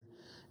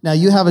Now,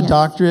 you have a Yes.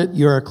 doctorate,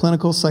 you're a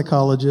clinical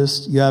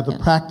psychologist, you have a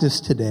Yes. practice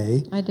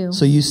today. I do.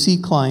 So you see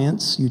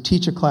clients, you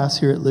teach a class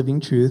here at Living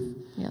Truth.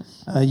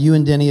 Yes. You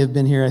and Denny have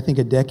been here, I think,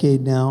 a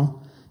decade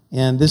now.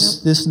 And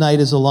this night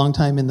is a long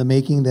time in the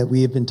making that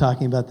we have been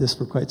talking about this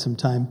for quite some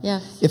time.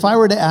 Yes. If I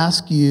were to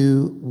ask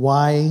you,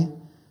 why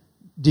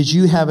did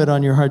you have it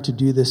on your heart to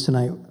do this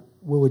tonight,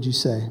 what would you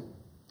say?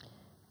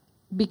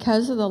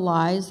 Because of the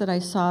lies that I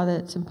saw that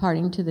it's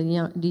imparting to the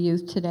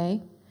youth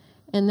today.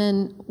 And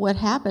then what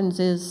happens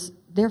is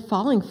they're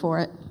falling for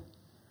it.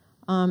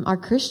 Our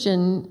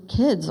Christian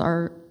kids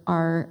are,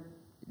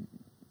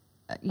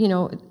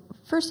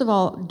 first of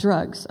all,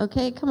 drugs.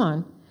 Okay, come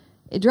on.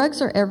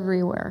 Drugs are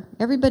everywhere.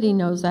 Everybody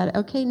knows that.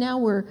 Okay, now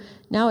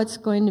it's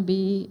going to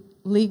be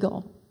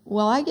legal.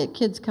 Well, I get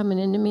kids coming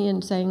into me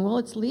and saying, well,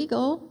 it's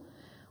legal.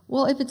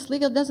 Well, if it's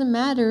legal, it doesn't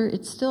matter.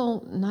 It's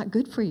still not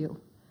good for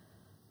you.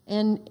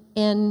 And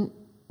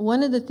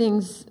one of the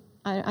things,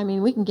 I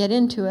mean, we can get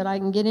into it. I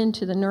can get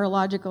into the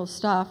neurological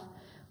stuff.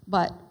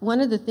 But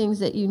one of the things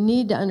that you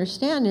need to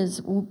understand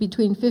is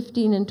between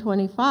 15 and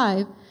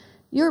 25,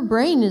 your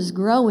brain is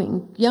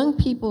growing. Young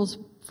people's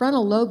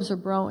frontal lobes are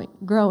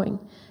growing.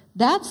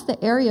 That's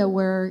the area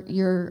where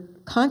your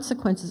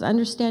consequences,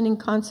 understanding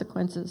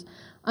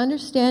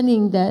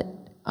that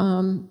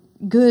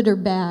good or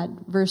bad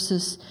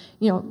versus,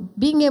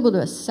 being able to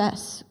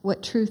assess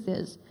what truth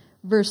is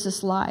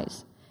versus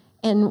lies.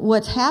 And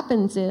what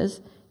happens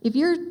is, if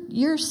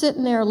you're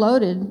sitting there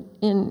loaded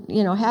in,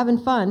 having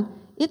fun,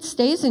 it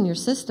stays in your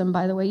system,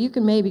 by the way. You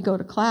can maybe go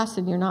to class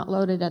and you're not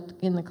loaded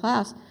in the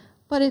class,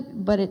 but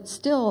it's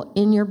still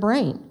in your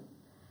brain.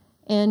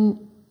 And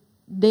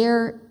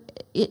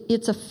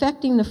it's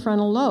affecting the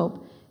frontal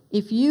lobe.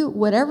 If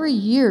whatever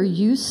year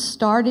you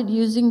started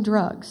using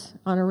drugs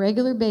on a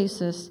regular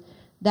basis,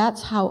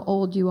 that's how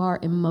old you are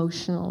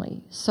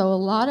emotionally. So a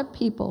lot of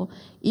people,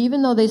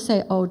 even though they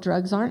say, oh,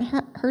 drugs aren't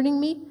hurting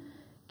me,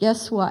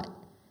 guess what?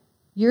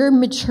 Your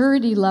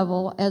maturity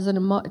level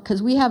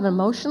because we have an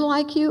emotional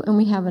IQ and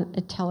we have an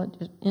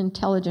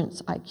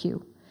intelligence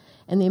IQ.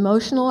 And the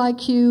emotional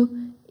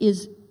IQ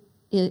is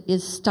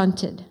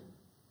stunted.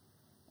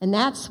 And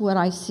that's what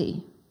I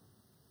see.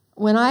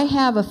 When I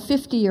have a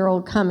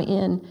 50-year-old come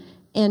in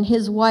and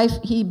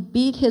he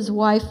beat his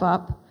wife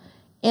up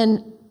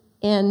and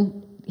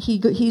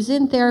he's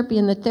in therapy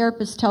and the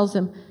therapist tells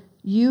him,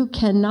 you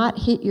cannot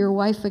hit your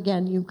wife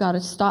again. You've got to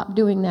stop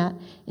doing that.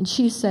 And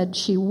she said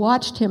she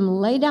watched him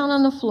lay down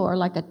on the floor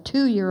like a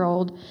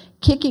 2-year-old,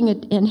 kicking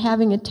it and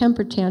having a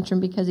temper tantrum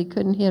because he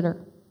couldn't hit her.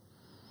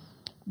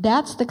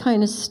 That's the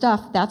kind of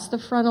stuff, that's the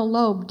frontal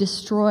lobe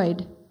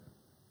destroyed.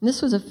 And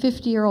this was a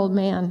 50-year-old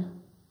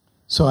man.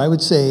 So I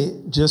would say,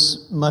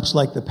 just much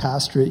like the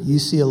pastorate, you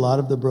see a lot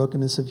of the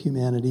brokenness of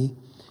humanity.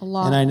 A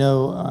lot. And I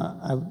know,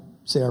 I would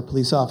say our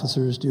police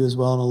officers do as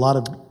well, and a lot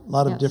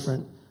of Yes.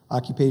 different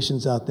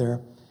occupations out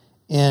there.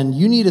 And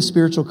you need a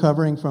spiritual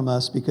covering from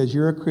us because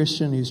you're a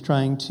Christian who's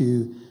trying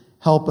to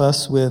help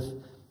us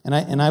with,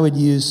 and I would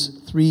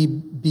use 3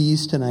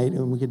 B's tonight,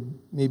 and we could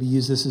maybe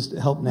use this as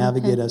to help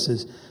navigate us.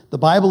 Is the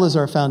Bible is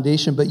our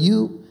foundation, but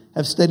you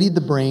have studied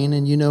the brain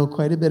and you know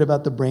quite a bit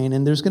about the brain,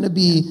 and there's going to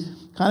be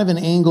kind of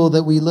an angle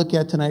that we look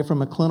at tonight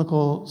from a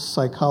clinical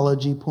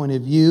psychology point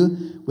of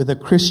view with a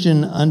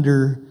Christian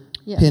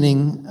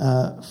underpinning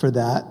for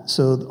that.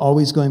 So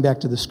always going back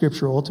to the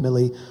scripture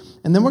ultimately.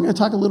 And then we're going to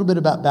talk a little bit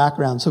about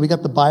background. So we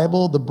got the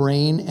Bible, the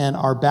brain, and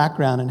our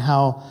background and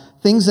how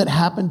things that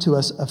happen to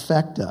us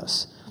affect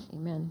us.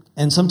 Amen.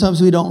 And sometimes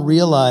we don't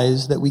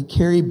realize that we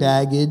carry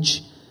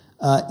baggage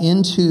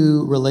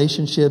into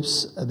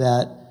relationships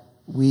that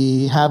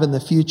we have in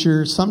the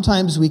future.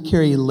 Sometimes we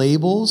carry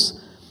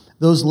labels.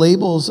 Those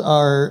labels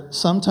are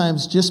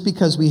sometimes just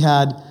because we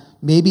had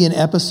maybe an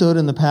episode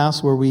in the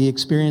past where we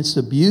experienced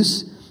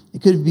abuse.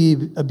 It could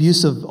be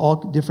abuse of all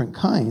different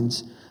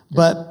kinds.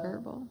 But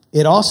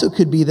it also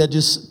could be that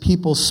just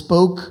people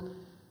spoke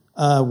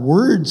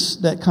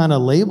words that kind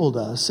of labeled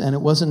us, and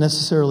it wasn't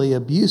necessarily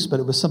abuse, but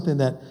it was something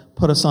that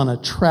put us on a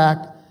track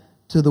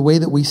to the way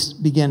that we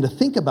began to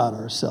think about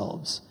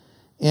ourselves.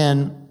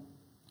 And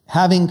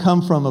having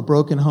come from a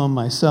broken home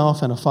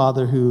myself and a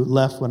father who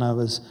left when I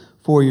was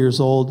 4 years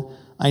old,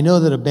 I know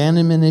that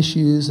abandonment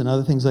issues and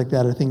other things like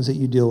that are things that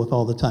you deal with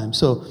all the time.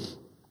 So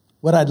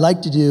what I'd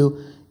like to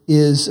do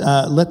is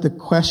let the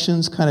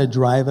questions kind of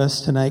drive us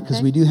tonight,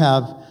 because we do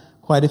have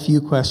quite a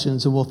few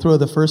questions, and we'll throw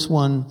the first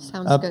one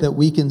up that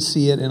we can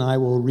see it, and I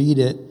will read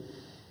it.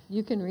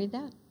 You can read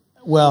that?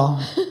 Well,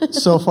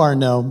 so far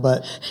no,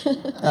 but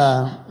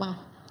wow,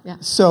 yeah.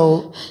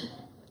 So,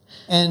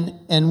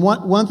 and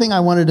one thing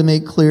I wanted to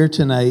make clear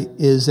tonight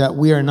is that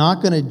we are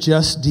not going to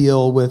just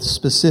deal with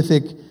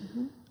specific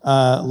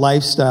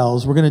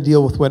lifestyles. We're going to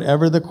deal with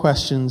whatever the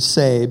questions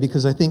say,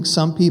 because I think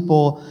some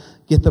people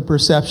get the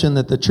perception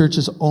that the church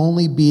is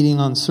only beating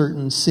on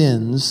certain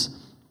sins.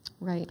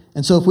 Right.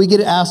 And so if we get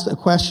asked a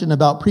question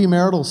about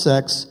premarital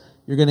sex,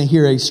 you're going to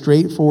hear a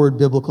straightforward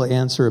biblical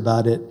answer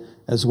about it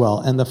as well.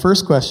 And the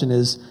first question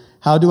is,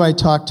 how do I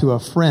talk to a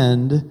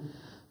friend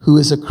who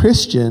is a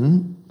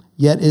Christian,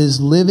 yet is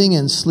living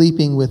and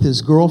sleeping with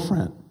his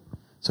girlfriend?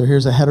 So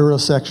here's a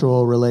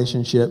heterosexual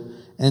relationship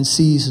and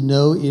sees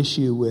no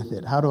issue with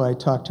it. How do I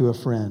talk to a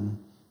friend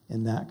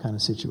in that kind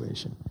of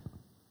situation?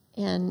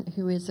 And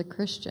who is a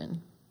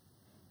Christian?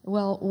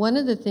 Well, one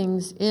of the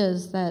things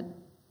is that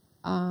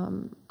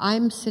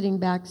I'm sitting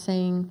back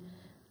saying,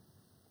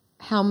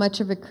 how much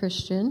of a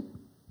Christian?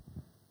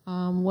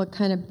 What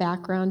kind of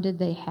background did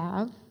they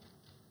have?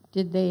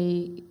 Did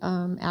they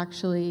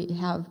actually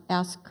have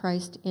asked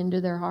Christ into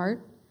their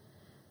heart?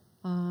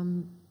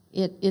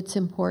 It's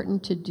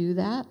important to do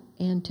that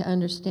and to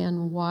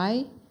understand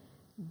why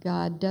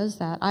God does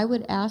that. I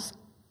would ask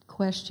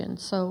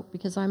questions. So,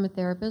 because I'm a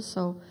therapist,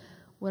 so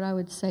what I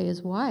would say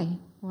is, why?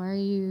 Why are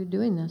you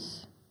doing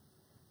this?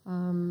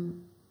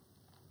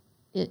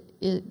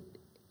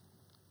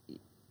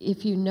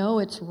 If you know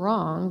it's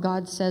wrong,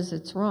 God says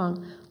it's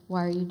wrong,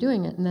 why are you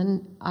doing it? And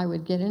then I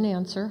would get an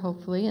answer,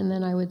 hopefully, and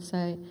then I would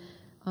say,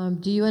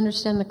 do you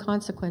understand the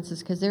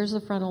consequences? Because there's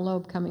the frontal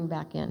lobe coming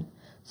back in.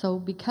 So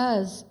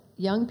because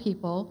young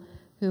people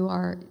who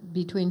are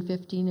between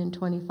 15 and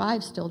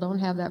 25 still don't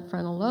have that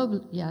frontal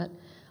lobe yet,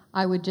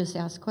 I would just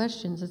ask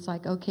questions. It's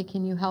like, okay,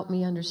 can you help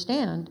me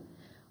understand?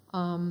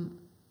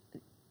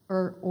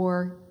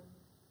 Or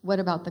what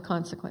about the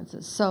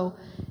consequences? So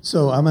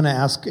I'm going to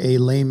ask a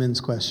layman's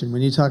question.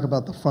 When you talk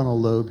about the frontal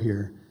lobe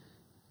here,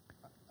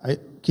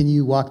 can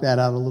you walk that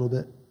out a little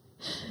bit?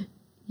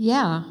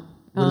 Yeah.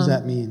 What does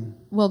that mean?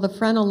 Well, the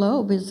frontal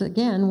lobe is,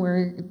 again,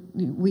 where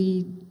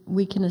we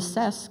can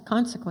assess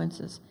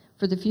consequences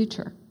for the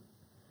future.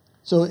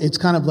 So it's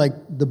kind of like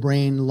the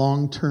brain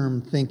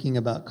long-term thinking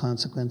about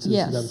consequences?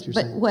 Yes, is that what you're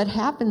but saying? what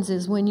happens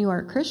is when you are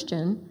a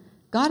Christian,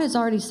 God has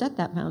already set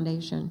that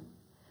foundation.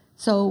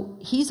 So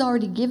he's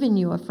already given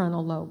you a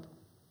frontal lobe.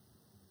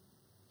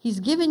 He's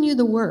given you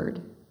the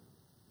word.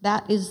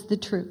 That is the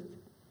truth.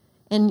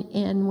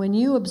 And when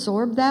you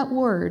absorb that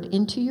word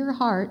into your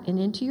heart and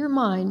into your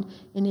mind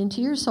and into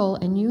your soul,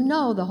 and you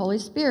know the Holy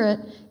Spirit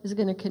is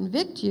going to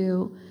convict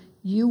you,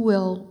 you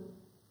will,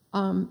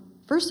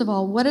 first of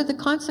all, what are the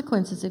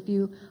consequences if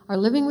you are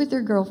living with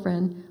your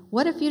girlfriend?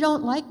 What if you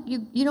don't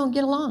you don't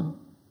get along?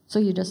 So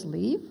you just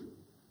leave?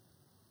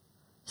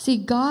 See,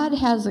 God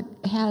has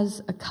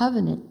a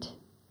covenant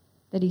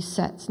that he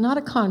sets, not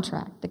a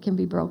contract that can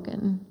be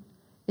broken.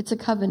 It's a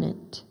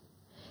covenant.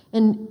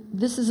 And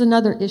this is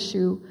another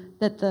issue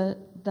that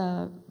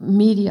the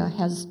media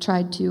has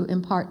tried to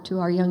impart to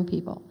our young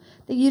people,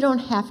 that you don't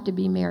have to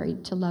be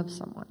married to love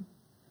someone.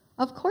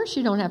 Of course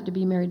you don't have to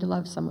be married to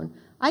love someone.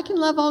 I can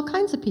love all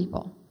kinds of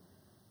people.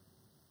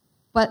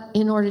 But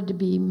in order to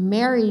be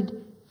married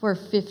for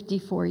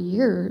 54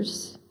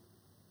 years,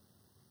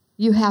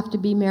 you have to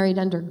be married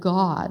under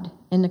God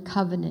in a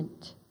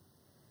covenant.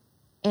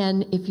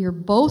 And if you're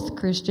both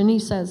Christian, he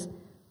says,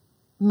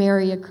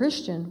 marry a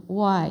Christian.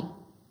 Why?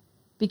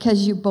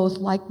 Because you're both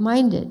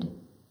like-minded.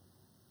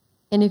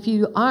 And if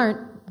you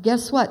aren't,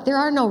 guess what? There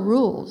are no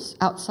rules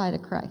outside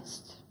of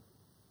Christ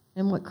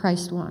and what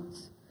Christ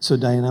wants. So,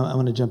 Diane, I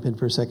want to jump in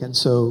for a second.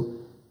 So,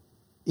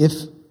 if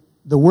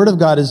the Word of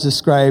God is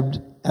described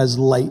as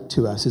light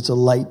to us, it's a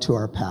light to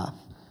our path.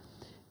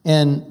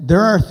 And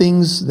there are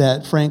things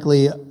that,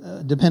 frankly,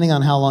 depending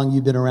on how long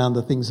you've been around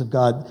the things of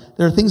God,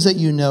 there are things that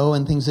you know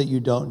and things that you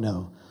don't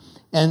know.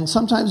 And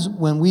sometimes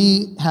when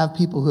we have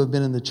people who have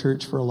been in the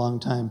church for a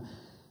long time,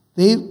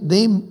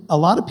 a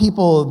lot of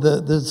people,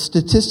 the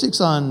statistics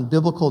on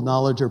biblical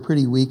knowledge are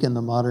pretty weak in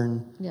the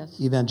modern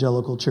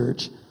evangelical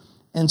church.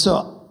 And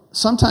so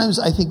sometimes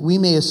I think we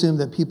may assume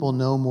that people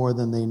know more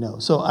than they know.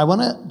 So I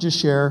want to just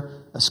share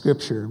a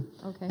scripture.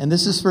 Okay. And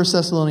this is 1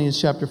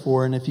 Thessalonians chapter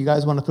 4. And if you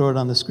guys want to throw it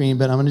on the screen,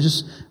 but I'm going to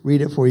just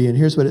read it for you. And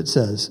here's what it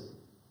says.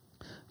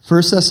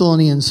 1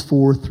 Thessalonians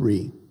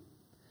 4:3.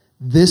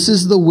 This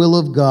is the will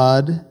of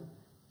God,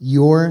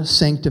 your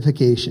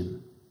sanctification.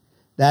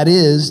 That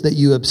is, that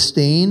you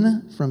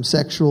abstain from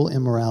sexual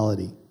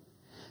immorality.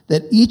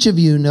 That each of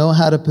you know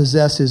how to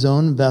possess his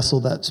own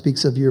vessel, that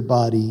speaks of your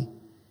body,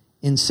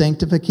 in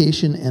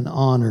sanctification and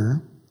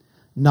honor,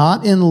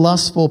 not in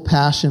lustful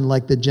passion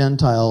like the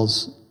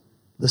Gentiles,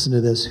 listen to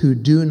this, who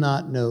do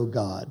not know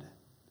God.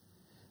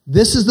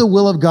 This is the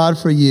will of God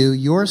for you,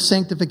 your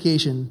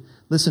sanctification,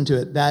 listen to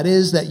it, that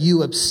is, that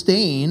you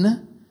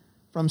abstain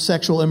from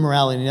sexual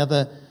immorality.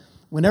 Now,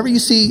 whenever you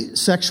see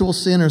sexual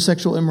sin or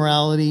sexual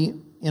immorality,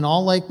 in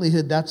all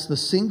likelihood, that's the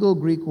single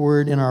Greek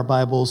word in our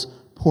Bibles,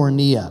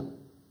 porneia.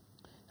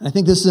 And I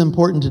think this is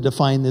important to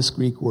define this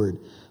Greek word.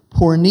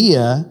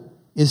 Porneia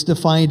is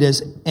defined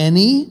as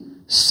any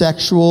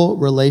sexual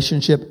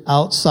relationship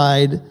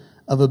outside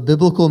of a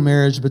biblical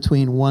marriage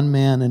between one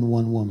man and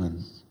one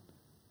woman.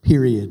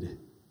 Period.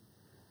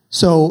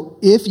 So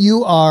if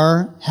you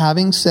are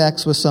having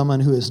sex with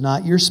someone who is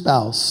not your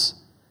spouse,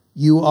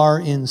 you are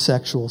in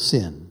sexual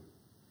sin.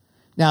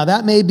 Now,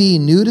 that may be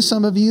new to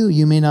some of you.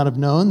 You may not have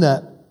known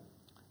that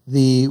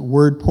the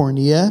word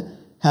porneia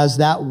has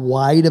that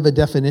wide of a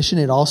definition.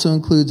 It also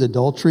includes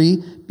adultery,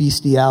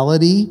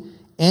 bestiality,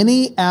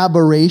 any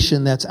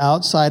aberration that's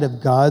outside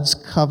of God's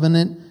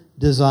covenant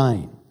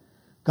design.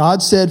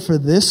 God said, for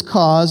this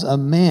cause a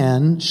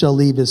man shall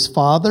leave his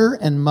father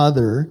and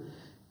mother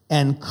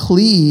and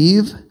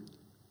cleave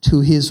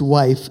to his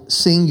wife,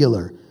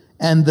 singular.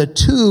 And the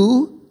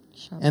two,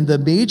 and the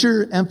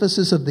major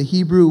emphasis of the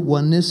Hebrew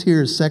oneness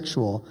here is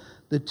sexual,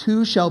 the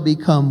two shall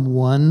become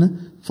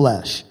one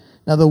flesh.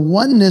 Now, the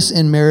oneness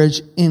in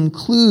marriage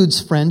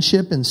includes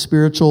friendship and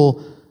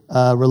spiritual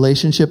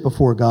relationship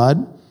before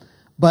God.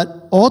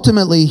 But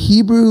ultimately,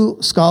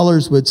 Hebrew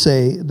scholars would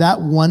say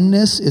that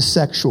oneness is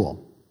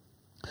sexual.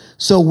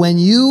 So when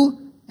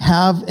you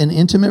have an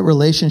intimate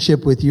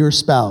relationship with your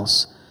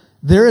spouse,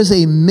 there is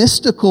a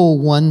mystical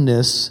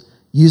oneness,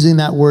 using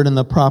that word in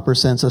the proper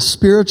sense, a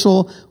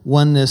spiritual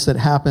oneness that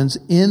happens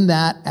in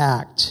that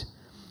act.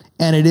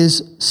 And it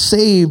is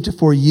saved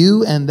for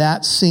you and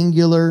that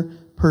singular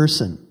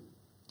person.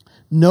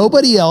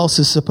 Nobody else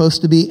is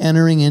supposed to be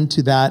entering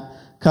into that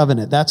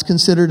covenant. That's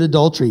considered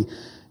adultery.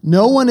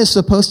 No one is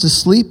supposed to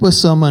sleep with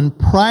someone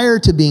prior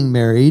to being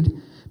married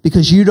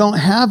because you don't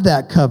have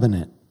that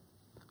covenant.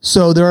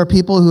 So there are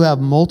people who have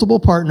multiple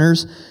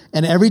partners,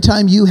 and every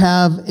time you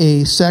have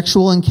a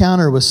sexual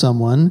encounter with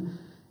someone,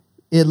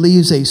 it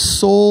leaves a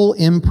soul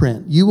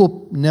imprint. You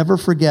will never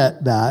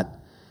forget that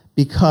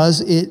because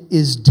it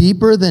is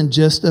deeper than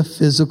just a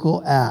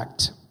physical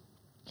act.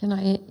 Can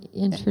I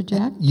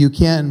interject? You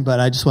can, but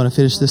I just want to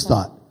finish this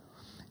thought.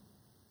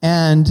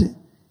 And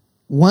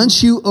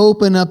once you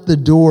open up the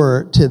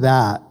door to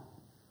that,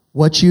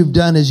 what you've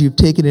done is you've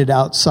taken it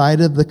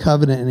outside of the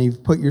covenant and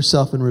you've put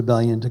yourself in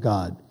rebellion to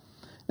God.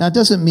 Now, it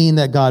doesn't mean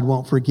that God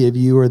won't forgive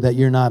you or that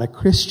you're not a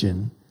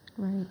Christian.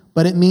 Right.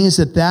 But it means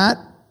that that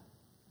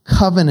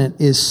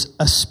covenant is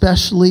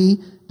especially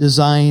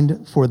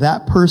designed for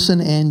that person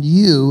and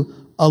you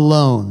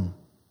alone.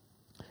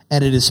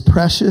 And it is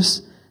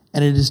precious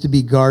and it is to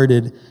be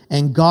guarded.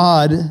 And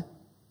God,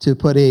 to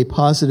put a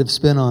positive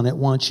spin on it,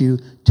 wants you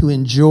to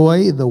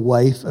enjoy the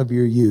wife of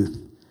your youth.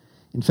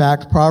 In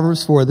fact,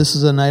 Proverbs 4, this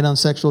is a night on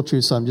sexual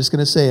truth, so I'm just going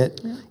to say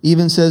it,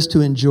 even says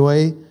to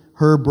enjoy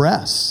her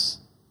breasts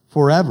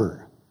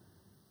forever,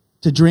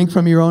 to drink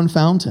from your own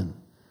fountain.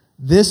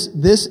 This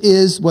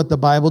is what the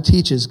Bible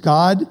teaches.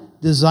 God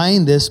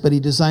designed this, but he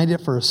designed it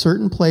for a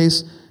certain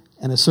place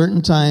and a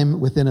certain time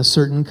within a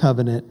certain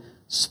covenant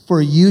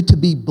for you to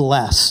be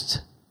blessed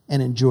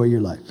and enjoy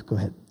your life. Go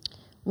ahead.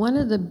 One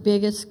of the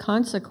biggest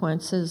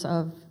consequences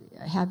of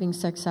having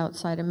sex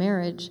outside of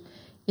marriage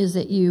is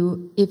that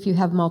if you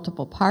have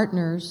multiple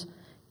partners,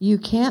 you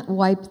can't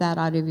wipe that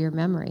out of your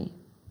memory.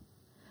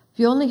 If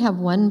you only have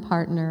one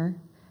partner,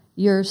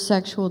 your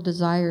sexual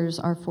desires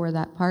are for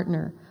that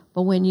partner.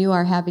 But when you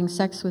are having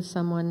sex with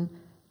someone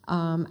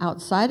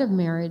outside of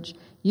marriage,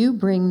 you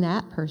bring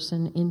that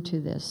person into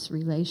this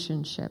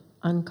relationship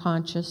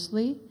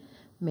unconsciously.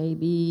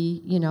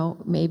 Maybe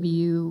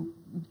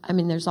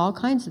there's all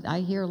kinds of, I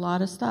hear a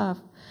lot of stuff.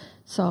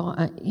 So,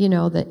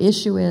 the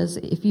issue is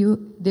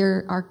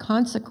there are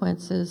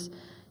consequences,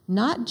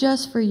 not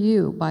just for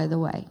you, by the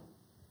way,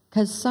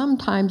 because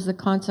sometimes the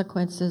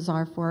consequences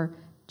are for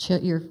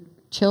your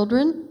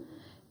children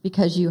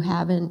because you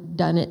haven't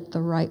done it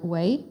the right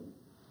way.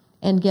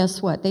 And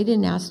guess what? They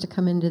didn't ask to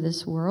come into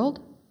this world.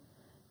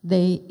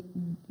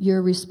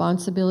 Your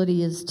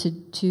responsibility is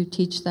to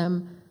teach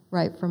them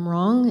right from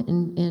wrong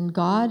and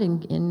God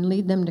and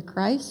lead them to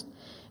Christ.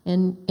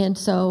 And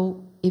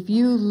so if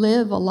you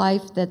live a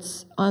life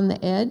that's on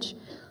the edge,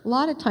 a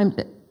lot of times,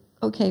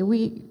 okay,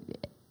 we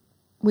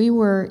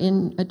were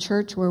in a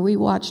church where we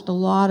watched a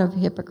lot of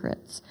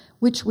hypocrites,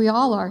 which we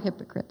all are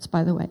hypocrites,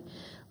 by the way.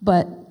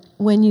 But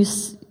when you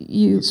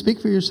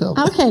speak for yourself.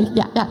 Okay,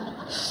 yeah.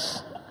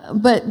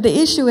 But the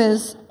issue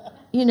is,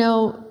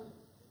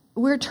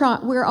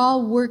 we're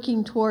all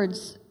working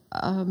towards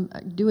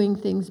doing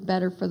things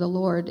better for the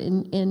Lord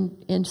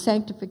in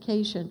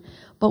sanctification,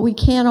 but we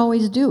can't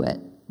always do it.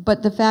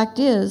 But the fact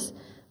is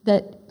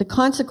that the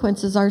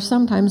consequences are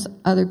sometimes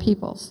other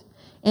people's.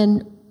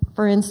 And,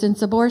 for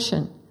instance,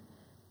 abortion.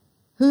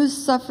 Who's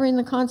suffering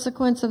the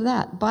consequence of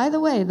that? By the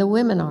way, the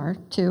women are,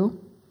 too.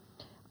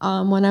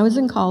 When I was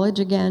in college,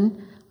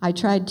 again, I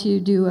tried to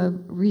do a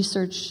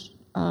research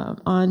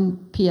on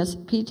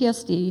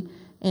PTSD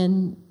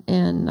and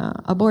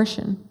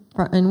abortion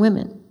in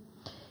women.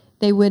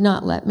 They would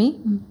not let me.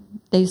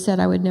 They said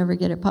I would never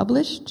get it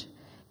published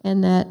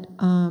and that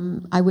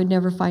I would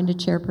never find a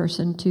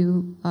chairperson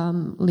to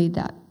lead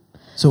that.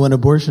 So when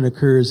abortion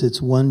occurs,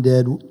 it's one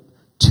dead,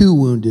 two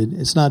wounded.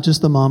 It's not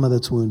just the mama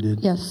that's wounded.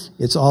 Yes.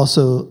 It's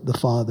also the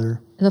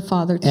father. The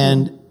father, too.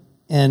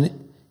 And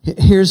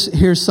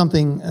here's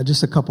something,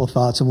 just a couple of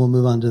thoughts, and we'll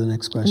move on to the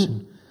next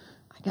question.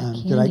 I got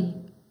candy.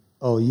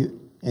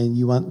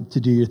 You want to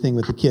do your thing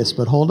with the kiss,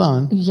 but hold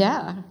on.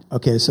 Yeah.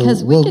 Okay, so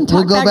we'll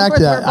go back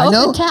to that. I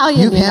know Italian,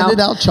 you've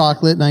handed out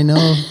chocolate, and I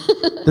know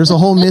there's a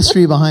whole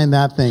mystery behind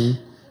that thing.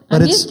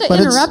 But I'm used to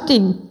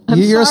interrupting.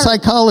 You're a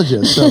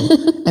psychologist, so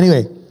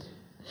anyway,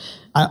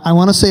 I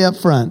want to say up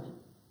front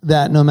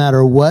that no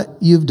matter what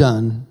you've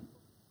done,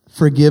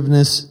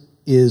 forgiveness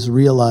is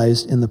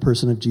realized in the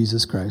person of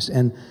Jesus Christ.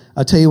 And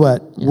I'll tell you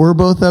what, we're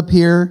both up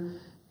here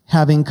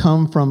having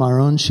come from our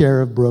own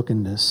share of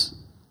brokenness.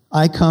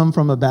 I come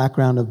from a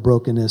background of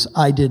brokenness.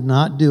 I did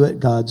not do it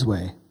God's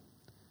way.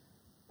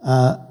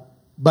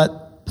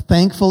 But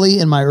thankfully,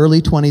 in my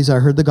early 20s, I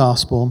heard the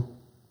gospel,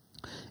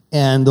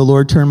 and the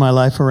Lord turned my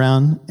life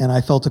around, and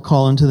I felt a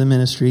call into the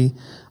ministry.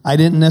 I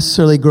didn't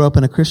necessarily grow up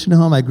in a Christian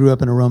home. I grew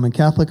up in a Roman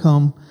Catholic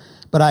home.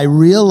 But I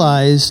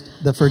realized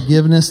the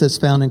forgiveness that's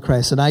found in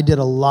Christ, and I did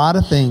a lot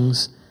of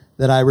things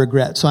that I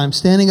regret. So I'm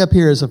standing up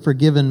here as a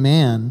forgiven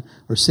man,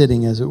 or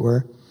sitting as it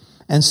were,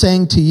 and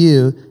saying to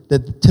you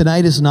that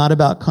tonight is not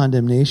about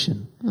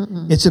condemnation.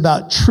 It's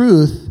about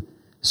truth,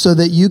 so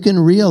that you can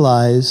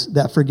realize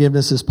that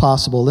forgiveness is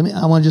possible.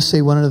 I want to just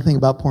say one other thing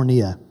about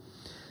porneia.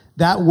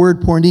 That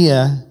word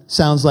porneia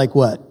sounds like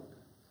what?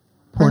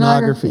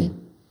 Pornography.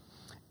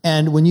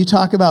 And when you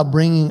talk about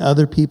bringing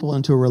other people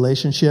into a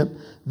relationship,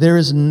 there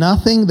is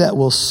nothing that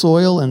will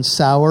soil and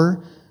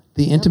sour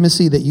the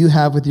intimacy that you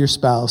have with your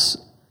spouse.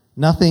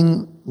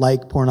 Nothing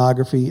like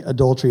pornography,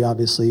 adultery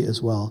obviously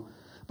as well.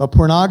 But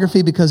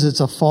pornography, because it's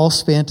a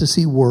false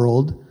fantasy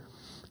world,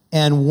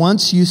 and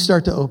once you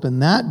start to open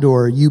that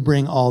door, you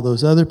bring all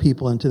those other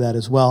people into that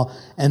as well.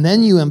 And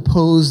then you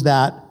impose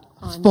that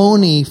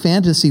phony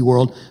fantasy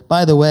world.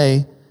 By the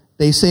way,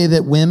 they say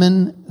that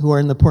women who are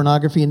in the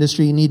pornography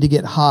industry need to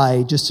get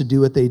high just to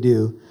do what they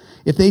do.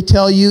 If they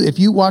tell you, if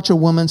you watch a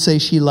woman say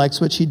she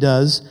likes what she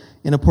does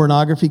in a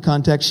pornography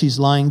context, she's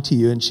lying to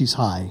you and she's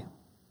high.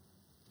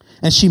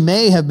 And she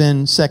may have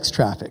been sex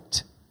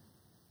trafficked.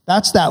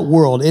 That's that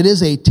world. It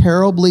is a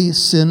terribly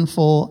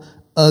sinful,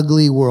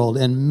 ugly world.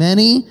 And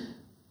many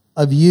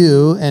of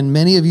you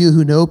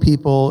who know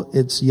people,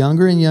 it's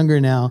younger and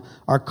younger now,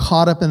 are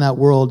caught up in that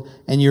world,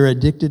 and you're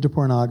addicted to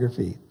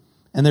pornography.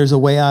 And there's a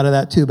way out of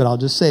that too, but I'll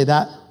just say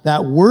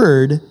that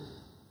word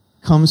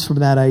comes from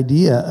that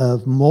idea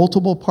of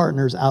multiple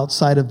partners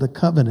outside of the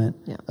covenant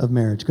of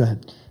marriage. Go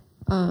ahead.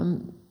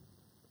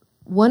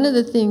 One of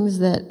the things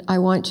that I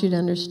want you to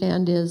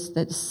understand is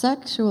that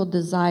sexual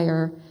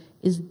desire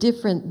is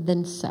different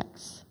than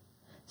sex.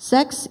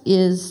 Sex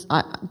is,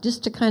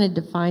 just to kind of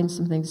define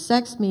some things,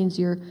 sex means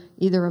you're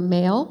either a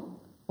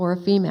male or a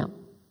female.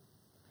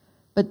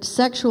 But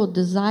sexual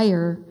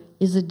desire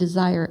is a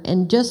desire.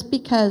 And just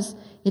because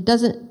it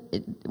doesn't,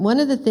 one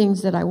of the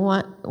things that I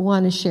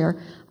want to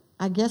share,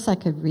 I guess I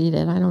could read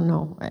it. I don't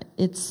know.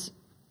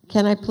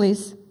 Can I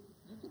please?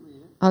 You can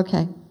read it.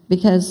 Okay.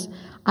 Because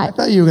I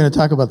thought you were going to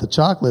talk about the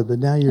chocolate, but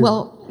now you're...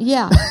 Well,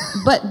 yeah.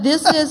 But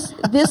this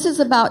is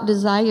about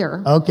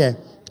desire. Okay.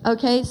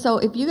 Okay, so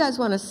if you guys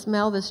want to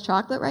smell this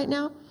chocolate right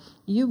now,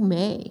 you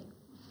may.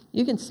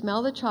 You can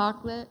smell the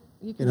chocolate.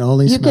 You can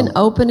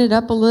open it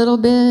up a little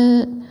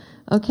bit,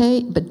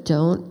 okay? But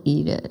don't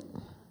eat it.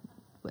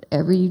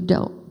 Whatever you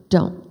don't.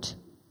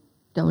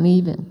 Don't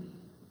even.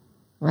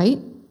 Right?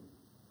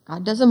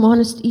 God doesn't want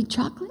us to eat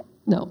chocolate?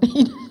 No,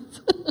 he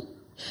doesn't.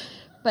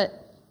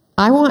 But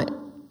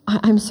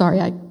I'm sorry,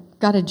 I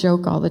got a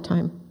joke all the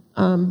time.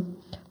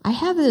 I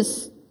have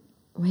this,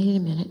 wait a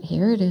minute,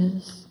 here it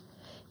is.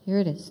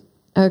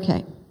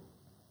 Okay.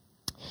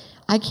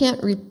 I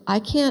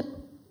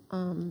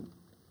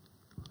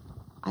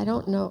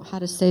don't know how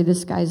to say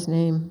this guy's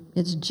name.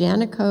 It's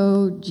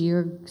Janico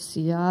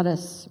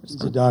Georgiadis.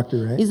 He's a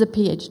doctor, right? He's a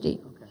PhD.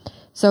 Okay.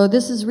 So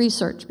this is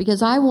research,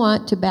 because I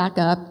want to back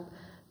up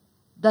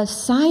the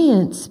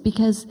science,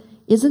 because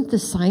isn't the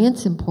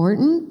science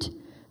important?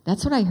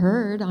 That's what I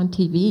heard on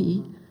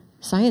TV.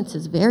 Science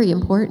is very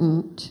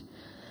important.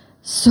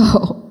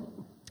 So...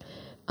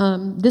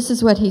 this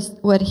is what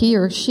he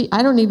or she,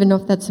 I don't even know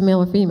if that's a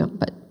male or female,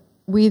 but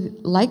we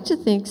like to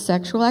think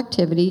sexual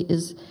activity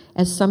is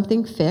as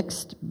something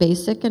fixed,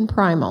 basic, and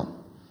primal.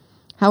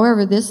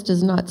 However, this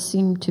does not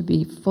seem to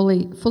be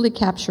fully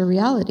capture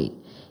reality.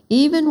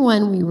 Even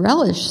when we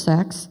relish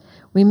sex,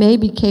 we may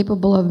be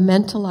capable of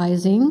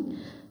mentalizing,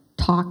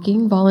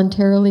 talking,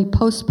 voluntarily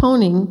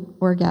postponing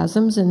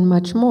orgasms, and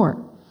much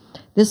more.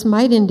 This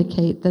might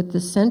indicate that the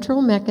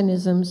central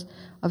mechanisms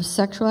of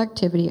sexual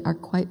activity are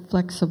quite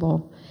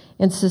flexible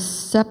and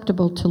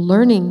susceptible to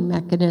learning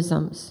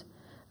mechanisms.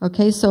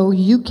 Okay, so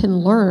you can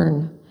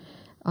learn.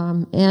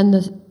 And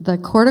the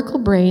cortical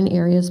brain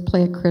areas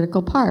play a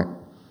critical part.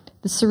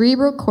 The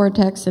cerebral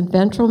cortex and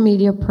ventral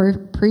medial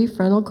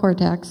prefrontal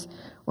cortex,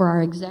 or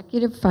our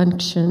executive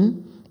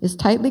function, is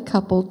tightly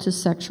coupled to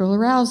sexual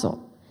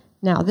arousal.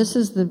 Now, this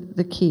is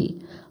the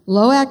key.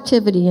 Low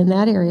activity in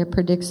that area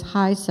predicts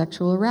high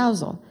sexual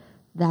arousal.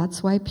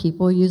 That's why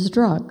people use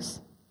drugs.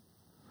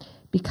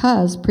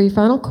 Because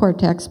prefrontal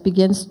cortex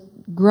begins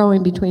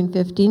growing between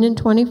 15 and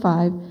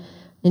 25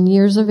 in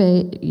years of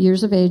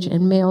age,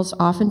 and males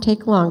often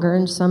take longer,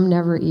 and some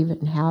never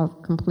even have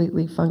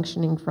completely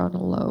functioning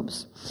frontal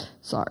lobes.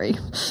 Sorry.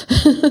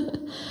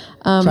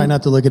 Try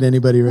not to look at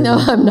anybody right now.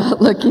 No, I'm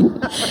not looking.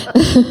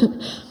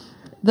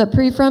 The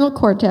prefrontal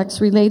cortex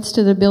relates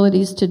to the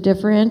abilities to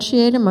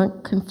differentiate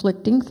among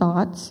conflicting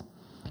thoughts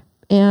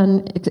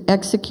and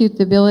execute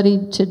the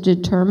ability to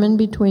determine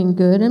between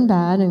good and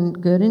bad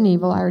and good and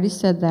evil. I already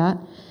said that.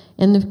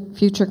 And the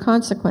future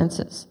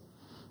consequences.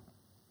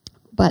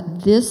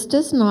 But this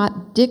does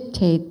not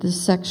dictate the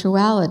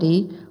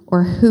sexuality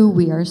or who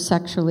we are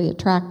sexually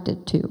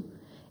attracted to.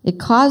 It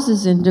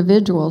causes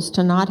individuals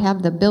to not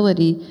have the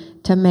ability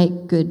to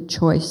make good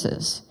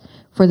choices.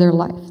 for their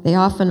life. They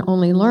often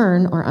only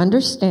learn or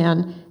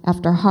understand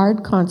after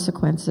hard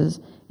consequences,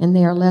 and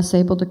they are less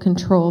able to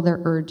control their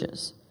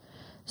urges.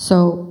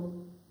 So,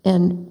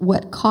 and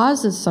what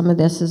causes some of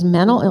this is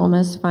mental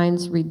illness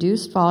finds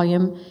reduced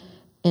volume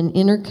and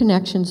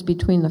interconnections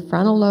between the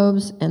frontal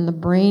lobes and the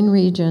brain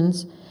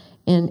regions,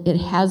 and it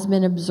has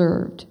been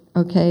observed.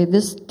 Okay,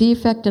 this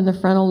defect in the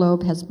frontal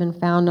lobe has been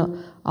found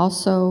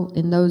also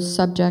in those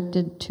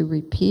subjected to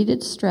repeated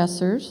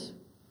stressors.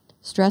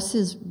 Stress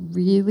is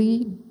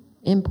really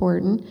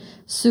important.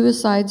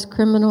 Suicides,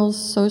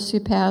 criminals,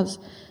 sociopaths,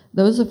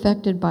 those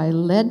affected by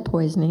lead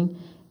poisoning,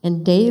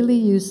 and daily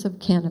use of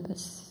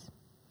cannabis.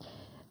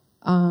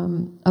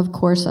 Of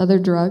course, other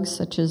drugs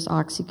such as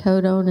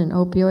oxycodone and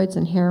opioids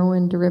and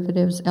heroin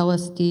derivatives,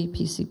 LSD,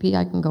 PCP,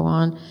 I can go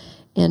on.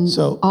 And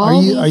So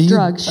all these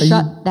drugs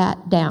shut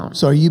that down.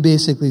 So are you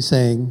basically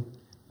saying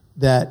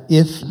that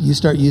if you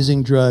start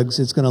using drugs,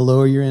 it's going to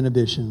lower your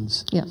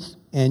inhibitions? Yes.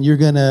 And you're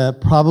going to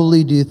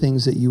probably do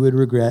things that you would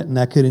regret, and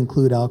that could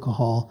include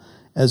alcohol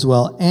as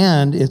well.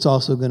 And it's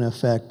also going to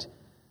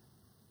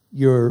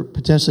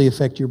potentially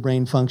affect your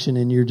brain function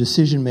and your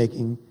decision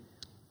making.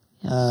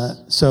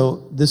 Yes.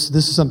 So this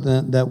is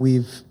something that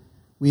we've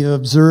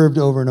observed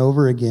over and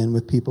over again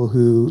with people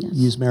who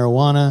use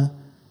marijuana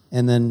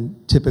and then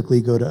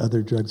typically go to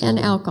other drugs. And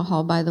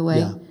alcohol, by the way.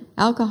 Yeah.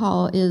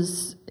 Alcohol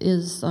is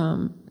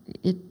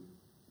it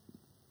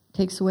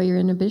takes away your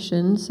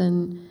inhibitions,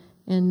 and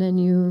then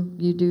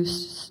you do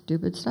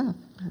stupid stuff.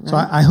 Right? So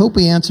I hope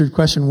we answered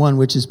question one,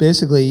 which is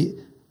basically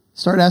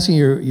start asking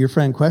your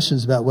friend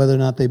questions about whether or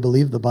not they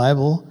believe the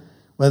Bible,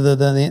 whether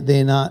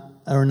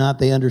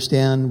they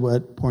understand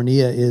what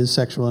porneia is,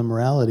 sexual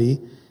immorality,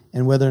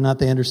 and whether or not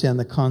they understand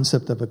the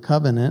concept of a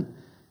covenant.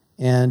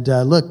 And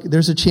look,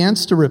 there's a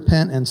chance to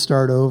repent and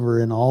start over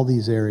in all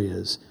these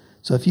areas.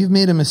 So if you've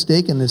made a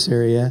mistake in this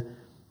area,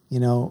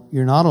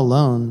 you're not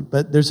alone,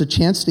 but there's a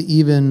chance to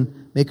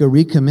even make a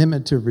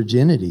recommitment to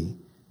virginity.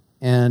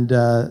 And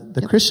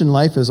the Christian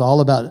life is all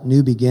about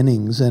new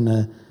beginnings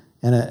and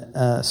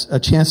a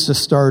chance to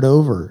start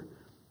over.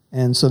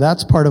 And so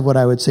that's part of what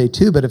I would say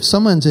too. But if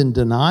someone's in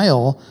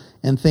denial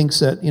and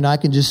thinks that, I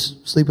can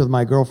just sleep with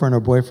my girlfriend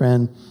or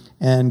boyfriend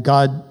and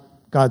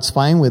God's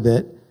fine with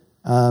it,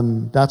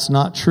 that's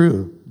not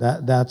true.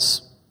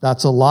 That's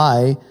a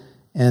lie,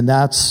 and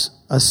that's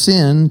a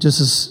sin just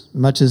as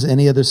much as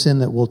any other sin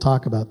that we'll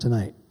talk about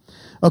tonight.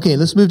 Okay,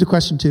 let's move to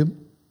question 2.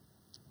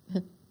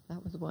 That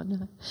was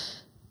one.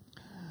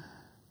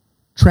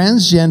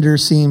 Transgender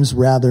seems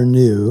rather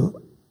new.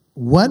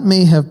 What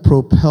may have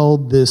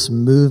propelled this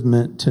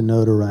movement to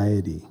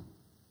notoriety?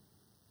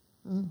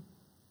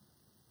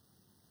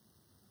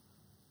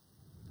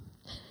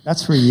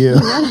 That's for you.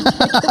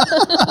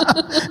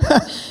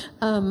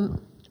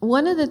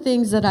 One of the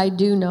things that I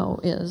do know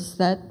is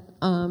that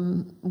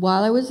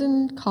while I was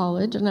in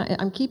college, and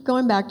I keep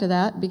going back to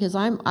that because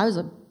I was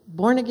a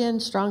born-again,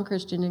 strong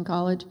Christian in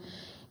college,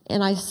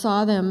 and I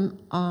saw them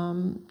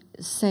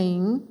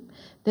saying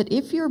that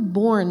if you're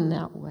born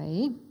that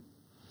way,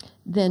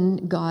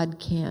 then God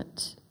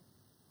can't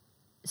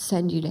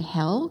send you to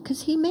hell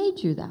because he made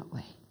you that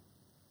way.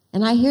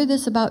 And I hear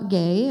this about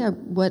gay,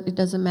 it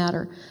doesn't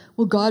matter.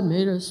 Well, God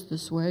made us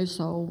this way,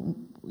 so,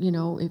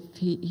 if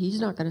he's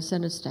not going to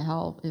send us to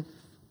hell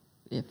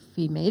if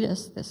he made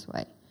us this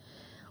way.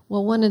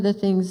 Well, one of the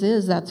things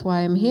that's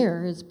why I'm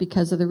here, is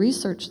because of the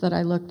research that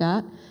I looked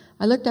at.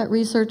 I looked at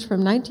research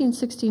from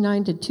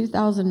 1969 to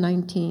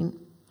 2019.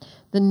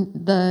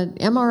 The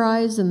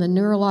MRIs and the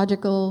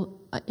neurological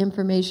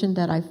information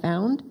that I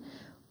found,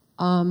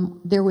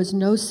 there was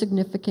no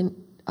significant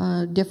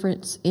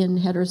difference in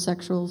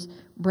heterosexuals'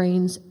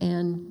 brains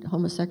and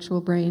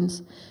homosexual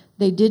brains.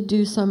 They did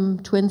do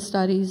some twin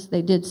studies.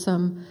 They did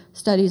some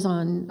studies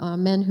on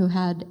men who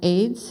had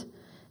AIDS,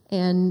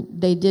 and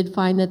they did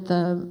find that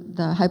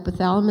the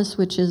hypothalamus,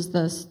 which is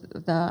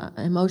the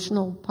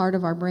emotional part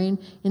of our brain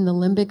in the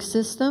limbic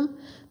system,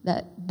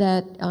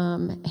 that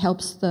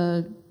helps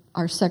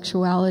our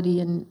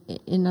sexuality, and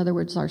in other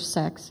words, our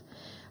sex.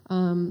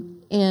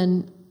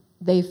 And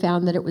they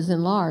found that it was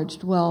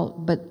enlarged. Well,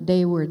 but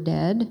they were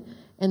dead,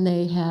 and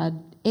they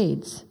had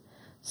AIDS.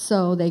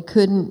 So they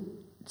couldn't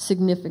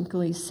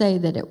significantly say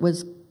that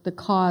the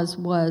cause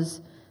was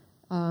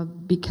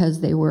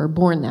because they were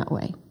born that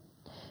way.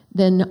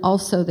 Then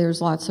also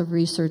there's lots of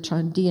research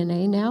on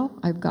DNA now.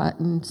 I've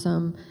gotten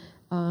some,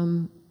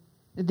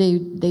 they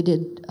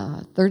did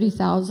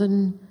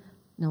 10,000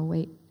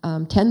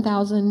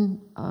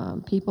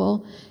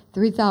 people.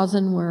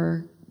 3,000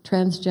 were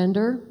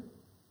transgender.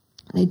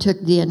 They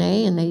took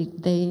DNA and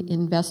they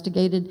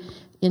investigated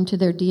into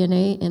their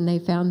DNA, and they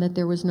found that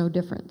there was no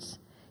difference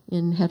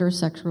in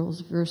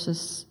heterosexuals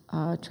versus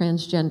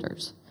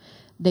transgenders.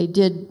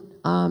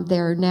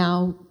 They're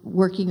now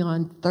working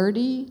on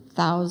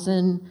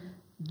 30,000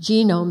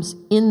 genomes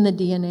in the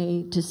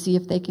DNA to see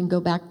if they can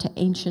go back to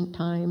ancient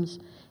times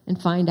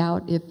and find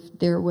out if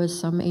there was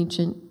some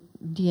ancient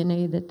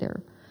DNA that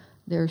they're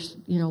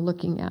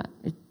looking at.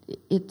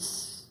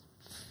 It's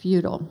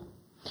futile.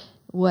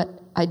 What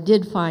I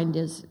did find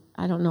is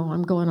I don't know,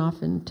 I'm going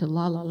off into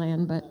La La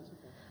Land, but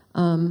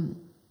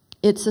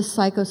it's a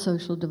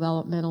psychosocial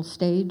developmental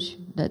stage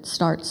that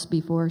starts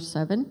before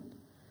 7.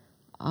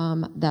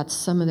 That's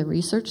some of the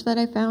research that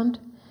I found.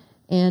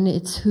 And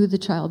it's who the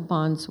child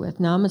bonds with.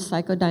 Now, I'm a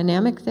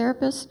psychodynamic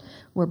therapist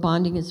where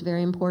bonding is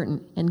very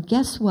important. And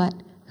guess what?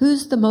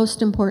 Who's the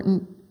most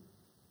important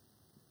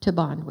to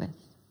bond with?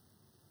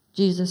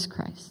 Jesus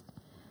Christ,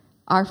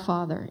 our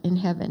Father in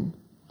heaven.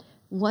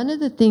 One of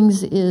the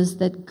things is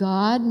that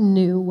God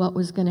knew what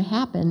was going to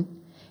happen,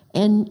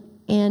 and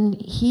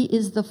he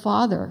is the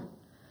Father.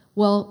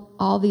 Well,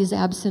 all these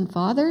absent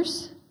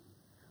fathers,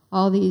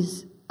 all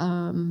these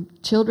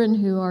children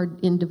who are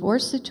in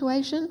divorce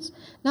situations.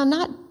 Now,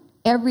 not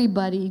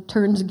everybody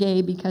turns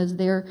gay because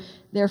their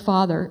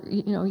father,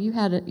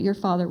 your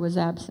father was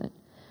absent,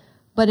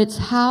 but it's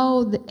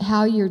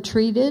how you're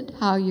treated,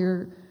 how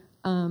you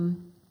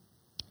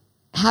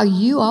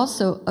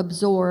also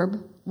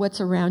absorb what's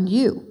around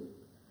you.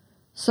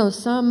 So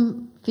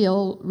some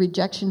feel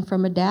rejection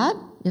from a dad,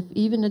 if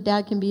even a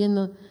dad can be in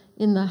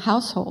the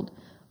household,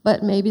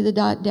 but maybe the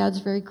dad's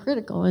very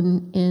critical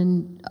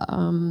and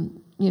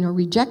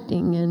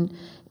rejecting and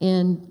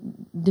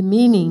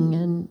demeaning,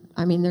 and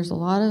I mean, there's a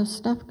lot of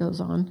stuff goes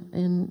on,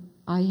 and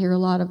I hear a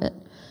lot of it.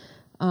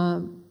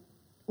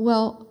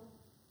 Well,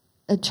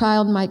 a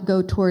child might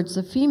go towards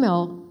a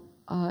female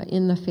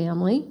in the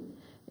family,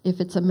 if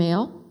it's a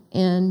male,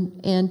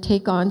 and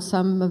take on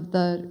some of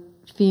the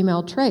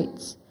female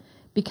traits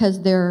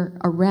because they're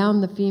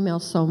around the female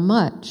so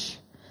much.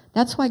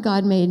 That's why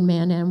God made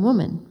man and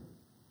woman,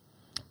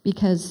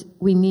 because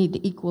we need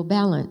equal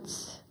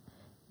balance,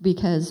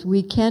 because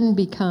we can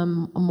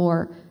become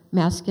more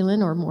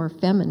masculine or more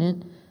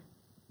feminine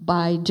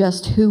by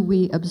just who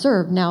we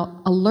observe.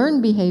 Now, a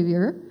learned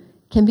behavior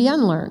can be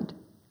unlearned.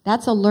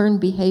 That's a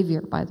learned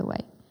behavior, by the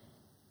way.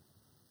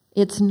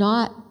 It's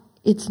not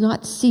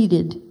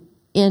seated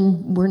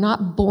in, we're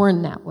not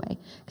born that way.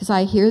 Because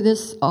I hear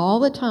this all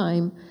the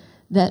time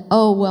that,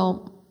 oh,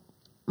 well,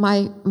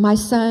 my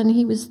son,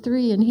 he was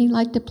 3 and he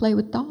liked to play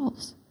with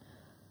dolls.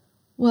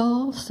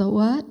 Well, so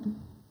what?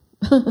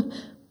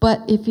 But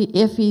if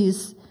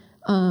he's,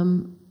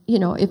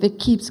 if it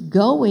keeps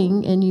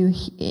going, and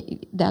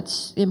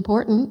that's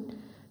important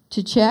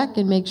to check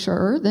and make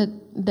sure that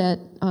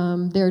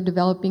they're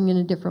developing in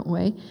a different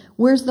way.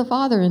 Where's the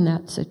father in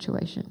that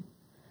situation?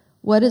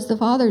 What is the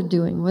father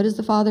doing? What is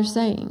the father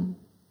saying?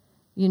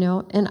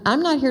 And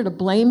I'm not here to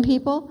blame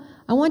people.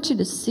 I want you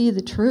to see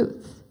the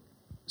truth.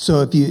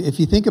 So if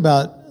you think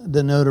about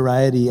the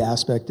notoriety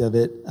aspect of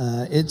it,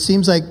 it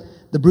seems like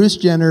the Bruce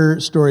Jenner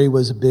story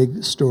was a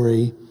big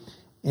story.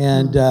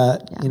 And,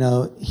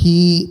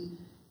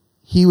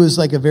 he was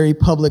like a very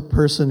public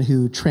person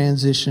who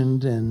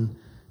transitioned, and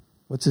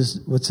what's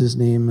his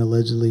name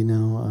allegedly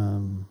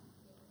now?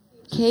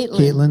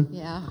 Caitlyn.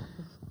 Yeah.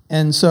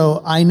 And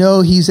so I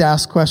know he's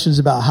asked questions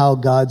about how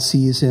God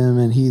sees him,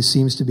 and he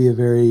seems to be a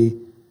very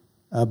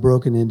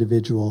broken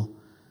individual.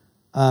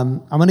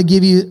 I'm going to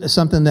give you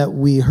something that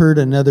we heard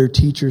another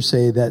teacher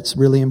say that's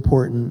really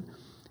important,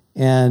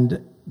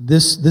 and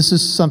this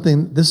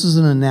is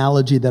an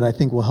analogy that I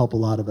think will help a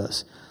lot of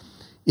us.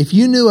 If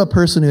you knew a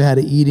person who had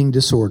an eating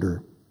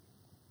disorder,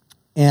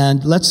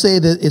 and let's say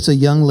that it's a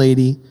young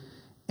lady,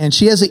 and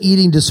she has an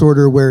eating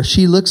disorder where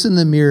she looks in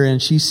the mirror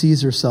and she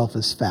sees herself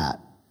as fat.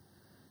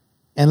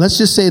 And let's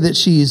just say that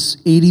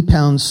she's 80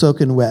 pounds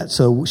soaking wet.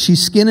 So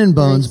she's skin and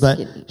bones, but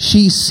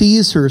she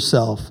sees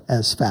herself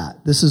as fat.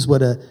 This is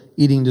what an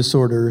eating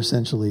disorder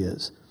essentially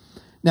is.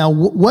 Now,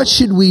 what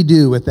should we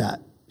do with that?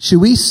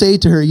 Should we say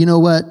to her, you know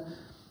what,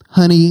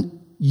 honey,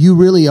 you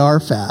really are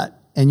fat,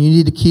 and you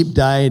need to keep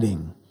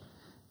dieting?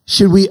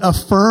 Should we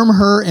affirm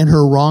her in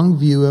her wrong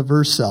view of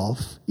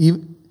herself,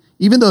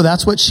 even though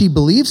that's what she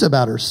believes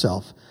about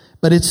herself?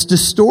 But it's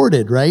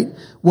distorted, right?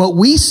 What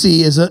we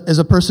see is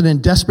a person in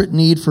desperate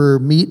need for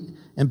meat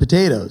and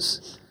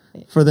potatoes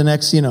for the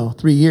next,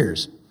 3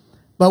 years.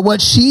 But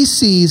what she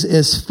sees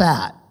is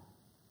fat.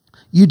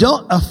 You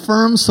don't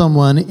affirm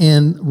someone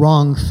in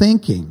wrong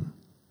thinking.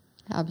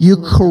 Absolutely. You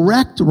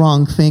correct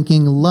wrong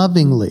thinking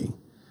lovingly.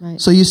 Right.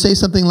 So you say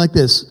something like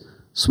this,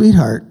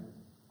 sweetheart,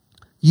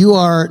 you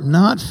are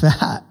not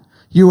fat.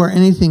 You are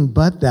anything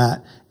but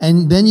that.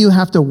 And then you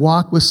have to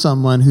walk with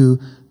someone who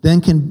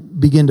then can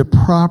begin to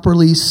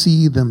properly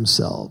see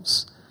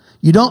themselves.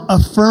 You don't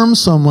affirm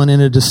someone in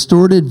a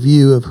distorted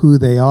view of who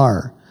they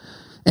are.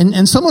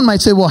 And someone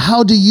might say, well,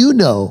 how do you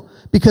know?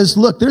 Because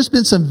look, there's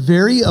been some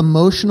very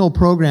emotional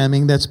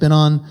programming that's been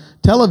on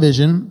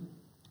television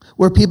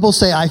where people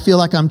say, I feel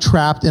like I'm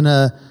trapped in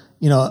a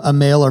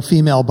male or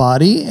female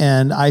body,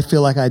 and I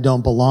feel like I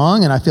don't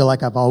belong, and I feel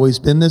like I've always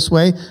been this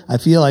way. I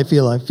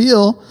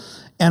feel.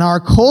 And our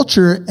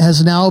culture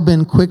has now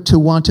been quick to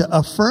want to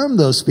affirm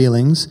those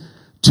feelings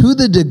to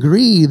the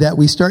degree that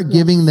we start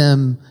giving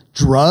them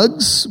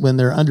drugs when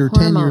they're under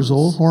 10 years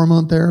old,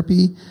 hormone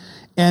therapy.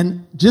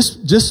 And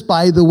just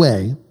by the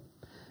way,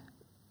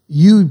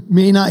 you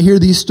may not hear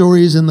these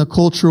stories in the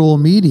cultural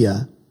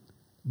media,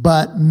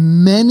 but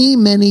many,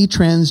 many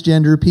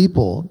transgender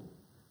people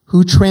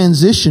who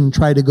transition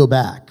try to go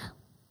back.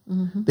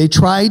 They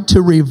tried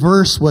to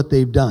reverse what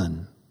they've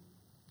done.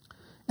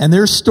 And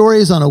there's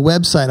stories on a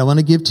website I want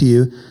to give to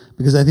you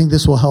because I think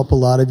this will help a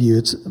lot of you.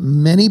 It's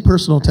many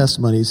personal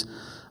testimonies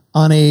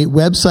on a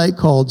website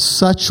called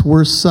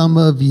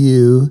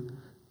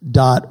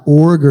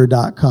suchweresomeofyou.org or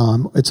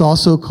 .com. It's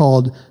also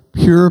called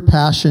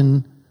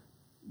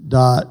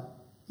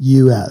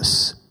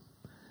purepassion.us.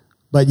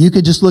 But you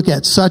could just look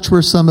at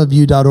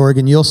suchweresomeofyou.org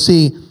and you'll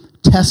see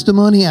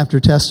testimony after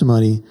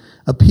testimony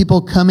of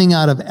people coming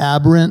out of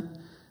aberrant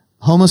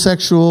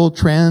homosexual,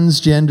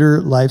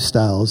 transgender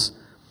lifestyles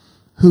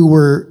who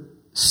were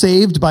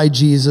saved by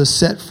Jesus,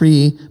 set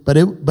free, but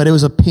it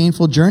was a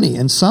painful journey.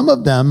 And some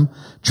of them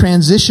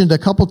transitioned a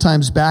couple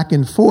times back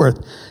and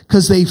forth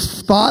because they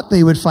thought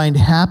they would find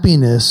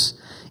happiness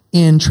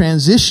in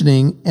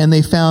transitioning, and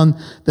they found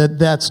that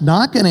that's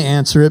not going to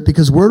answer it,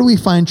 because where do we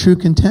find true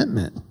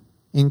contentment?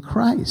 In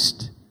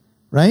Christ,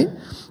 right?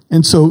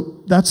 And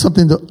so that's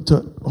something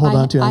to hold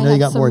on to. I know you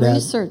got more to add. I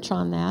had some research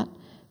on that.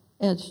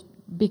 It's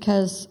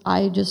because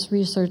I just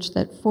researched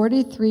that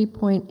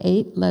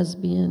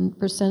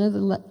 43.8% of the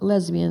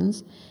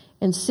lesbians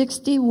and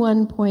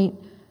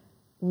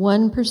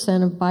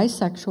 61.1% of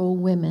bisexual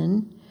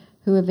women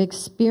who have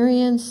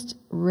experienced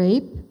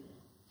rape,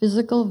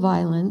 physical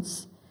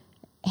violence,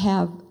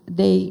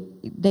 they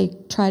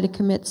try to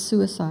commit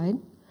suicide.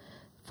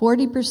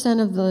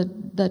 40% of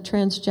the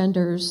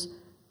transgenders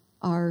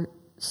are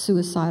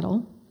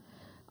suicidal.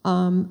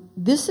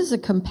 This is a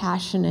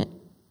compassionate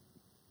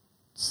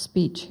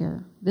speech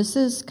here. This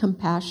is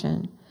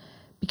compassion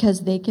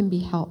because they can be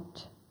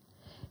helped.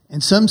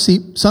 And some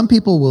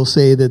people will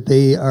say that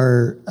they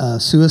are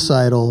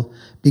suicidal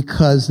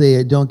because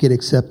they don't get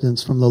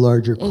acceptance from the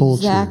larger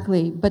culture.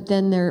 Exactly. But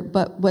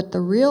what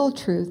the real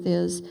truth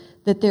is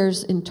that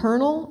there's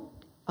internal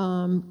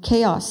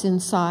chaos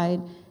inside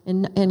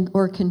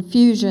or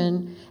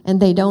confusion, and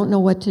they don't know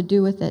what to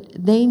do with it.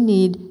 They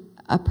need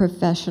a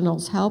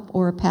professional's help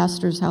or a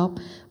pastor's help.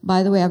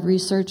 By the way, I've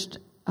researched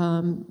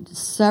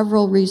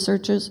several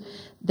researchers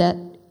that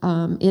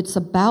it's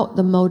about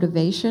the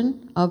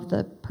motivation of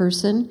the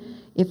person.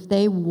 If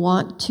they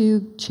want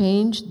to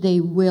change, they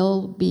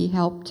will be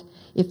helped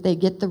if they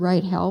get the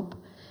right help,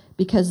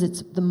 because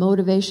it's the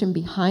motivation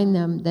behind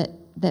them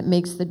that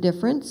makes the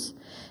difference.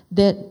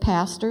 That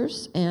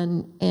pastors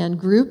and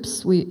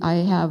groups, I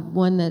have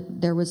one that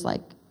there was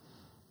like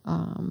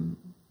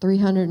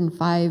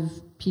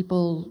 305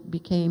 people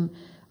became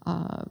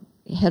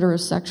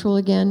heterosexual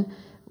again,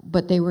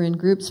 but they were in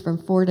groups from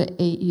 4 to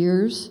 8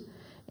 years,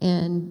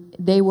 and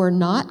they were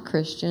not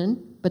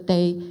Christian, but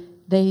they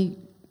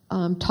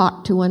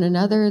talked to one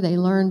another. They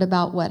learned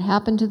about what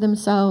happened to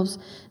themselves.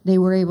 They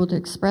were able to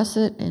express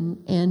it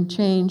and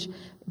change.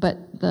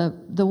 But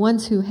the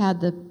ones who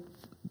had the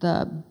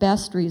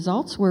best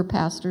results were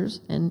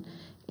pastors and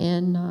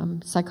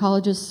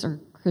psychologists or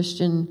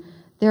Christian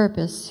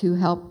therapists who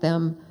helped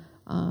them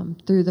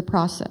through the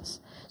process.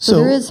 So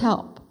there is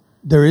help.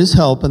 There is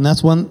help, and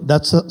that's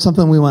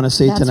something we want to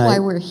say tonight. That's why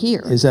we're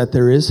here. Is that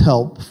there is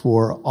help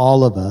for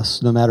all of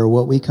us, no matter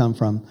what we come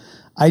from.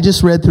 I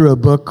just read through a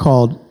book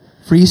called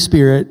Free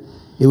Spirit.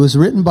 It was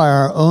written by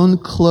our own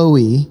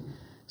Chloe.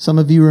 Some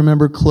of you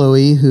remember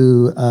Chloe,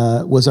 who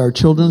was our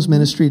children's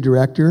ministry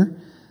director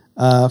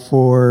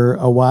for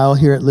a while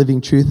here at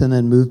Living Truth, and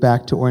then moved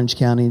back to Orange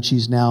County, and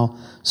she's now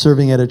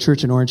serving at a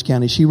church in Orange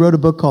County. She wrote a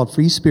book called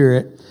Free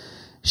Spirit.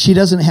 She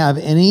doesn't have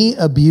any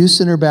abuse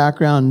in her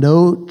background,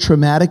 no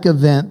traumatic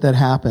event that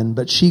happened,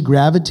 but she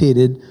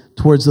gravitated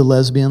towards the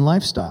lesbian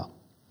lifestyle.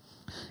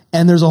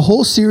 And there's a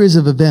whole series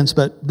of events,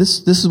 but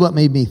this is what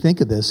made me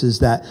think of this, is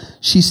that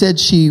she said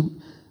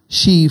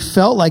she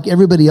felt like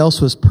everybody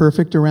else was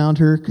perfect around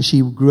her because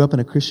she grew up in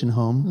a Christian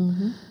home.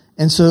 Mm-hmm.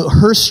 And so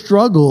her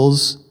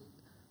struggles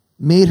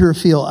made her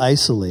feel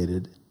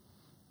isolated.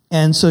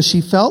 And so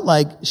she felt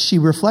like, she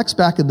reflects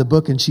back in the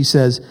book and she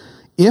says,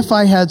 if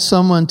I had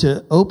someone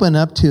to open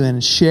up to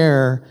and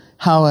share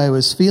how I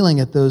was feeling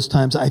at those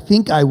times, I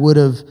think I would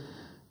have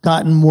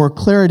gotten more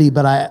clarity,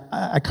 but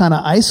I kind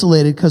of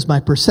isolated because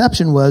my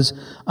perception was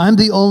I'm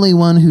the only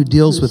one who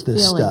deals with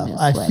this stuff.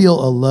 I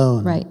feel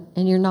alone. Right,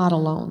 and you're not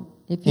alone.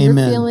 If you're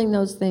feeling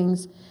those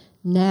things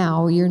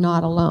now, you're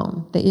not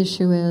alone. The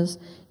issue is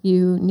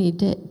you need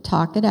to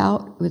talk it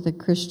out with a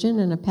Christian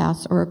and a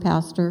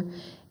pastor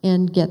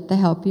and get the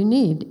help you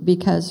need,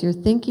 because your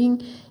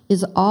thinking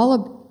is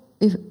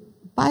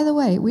by the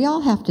way, we all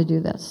have to do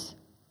this.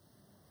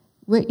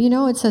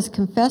 It says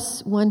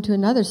confess one to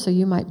another so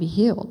you might be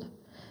healed.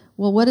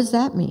 Well, what does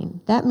that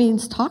mean? That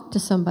means talk to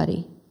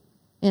somebody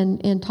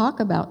and talk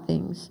about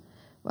things.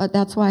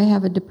 That's why I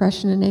have a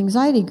depression and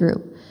anxiety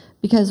group,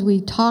 because we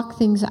talk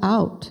things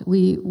out.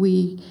 We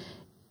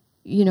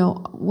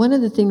one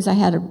of the things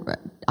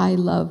I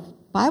love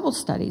Bible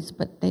studies,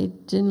 but they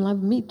didn't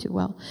love me too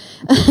well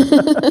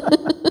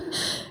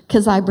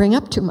because I bring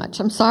up too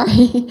much. I'm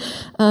sorry.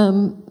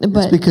 But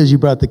it's because you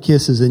brought the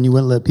kisses and you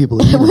wouldn't let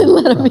people eat them. I wouldn't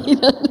let them eat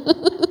it.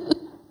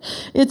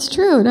 It's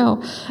true,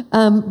 no.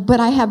 But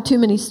I have too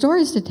many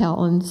stories to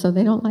tell, and so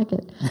they don't like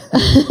it.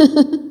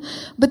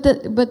 But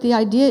the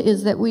idea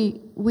is that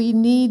we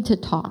need to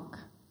talk.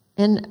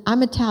 And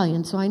I'm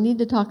Italian, so I need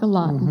to talk a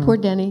lot. And poor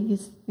Denny,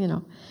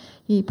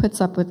 he puts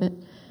up with it.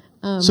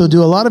 So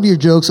do a lot of your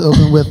jokes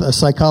open with a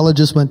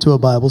psychologist went to a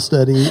Bible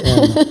study?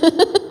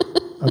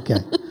 Okay.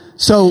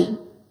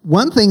 So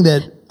one thing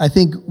that I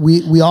think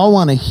we all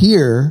want to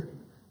hear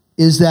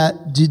is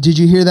that, did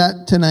you hear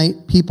that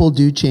tonight? People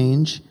do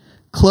change.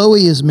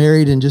 Chloe is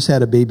married and just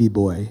had a baby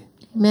boy.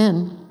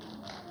 Amen.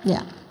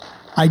 Yeah.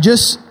 I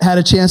just had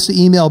a chance to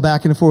email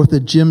back and forth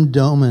with Jim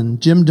Doman.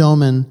 Jim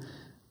Doman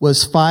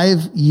was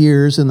 5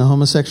 years in the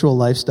homosexual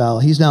lifestyle.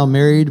 He's now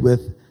married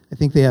with, I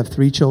think they have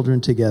 3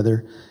 children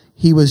together.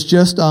 He was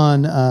just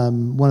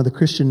on one of the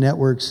Christian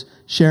networks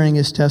sharing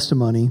his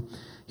testimony.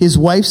 His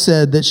wife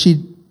said that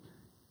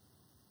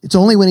it's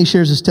only when he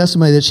shares his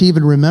testimony that she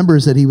even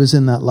remembers that he was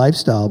in that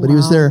lifestyle. But He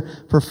was there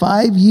for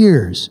 5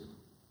 years.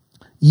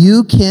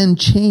 You can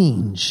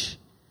change.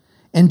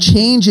 And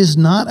change is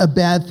not a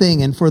bad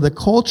thing. And for the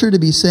culture to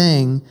be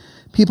saying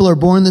people are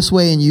born this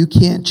way and you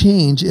can't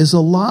change is a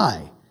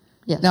lie.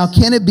 Yes. Now,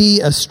 can it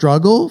be a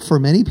struggle for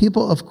many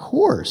people? Of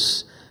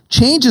course.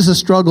 Change is a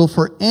struggle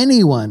for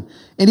anyone.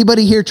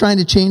 Anybody here trying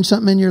to change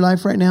something in your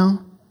life right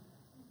now?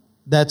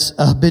 That's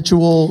a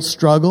habitual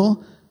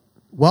struggle.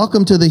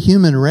 Welcome to the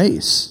human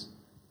race,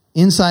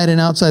 inside and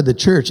outside the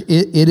church.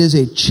 It is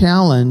a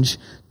challenge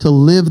to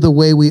live the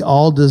way we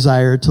all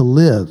desire to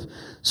live.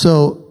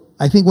 So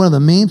I think one of the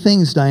main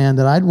things, Diane,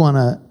 that I'd want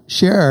to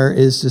share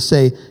is to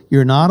say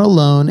you're not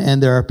alone,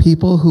 and there are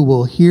people who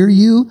will hear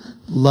you,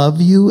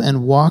 love you,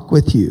 and walk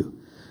with you.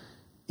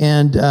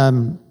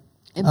 And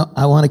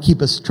I want to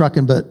keep us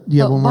trucking, but do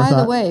you have one more thought?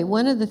 By the way,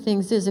 one of the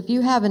things is if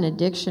you have an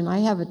addiction, I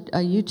have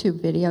a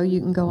YouTube video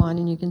you can go on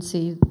and you can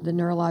see the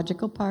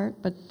neurological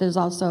part, but there's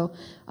also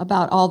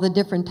about all the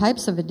different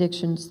types of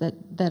addictions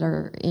that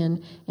are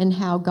in and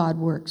how God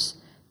works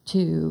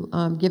to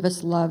give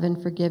us love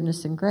and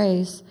forgiveness and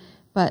grace,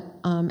 but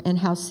and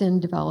how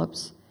sin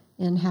develops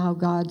and how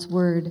God's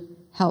word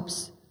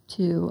helps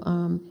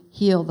to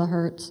heal the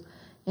hurts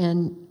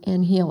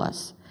and heal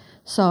us.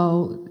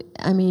 So,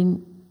 I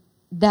mean,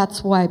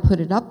 that's why I put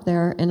it up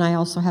there, and I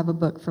also have a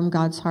book, From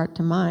God's Heart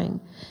to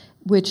Mine,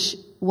 which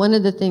one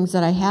of the things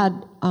that I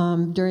had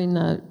during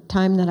the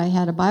time that I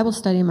had a Bible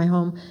study in my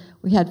home,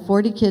 we had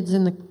 40 kids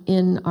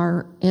in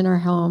our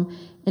home,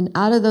 and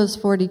out of those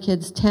 40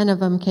 kids, 10 of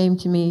them came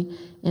to me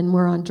and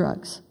were on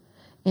drugs.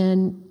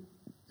 And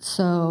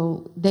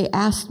so they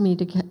asked me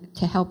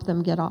to help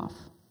them get off.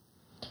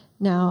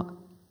 Now,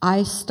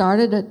 I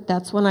started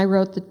that's when I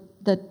wrote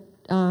the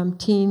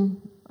teen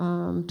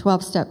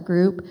 12-step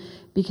group,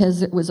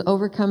 because it was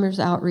Overcomers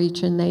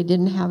Outreach and they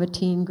didn't have a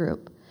teen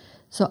group.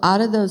 So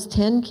out of those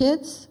 10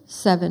 kids,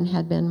 7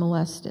 had been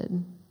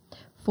molested.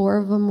 4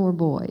 of them were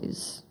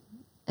boys,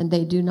 and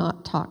they do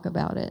not talk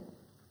about it.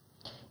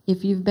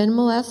 If you've been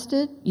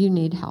molested, you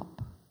need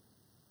help.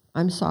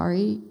 I'm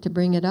sorry to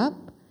bring it up.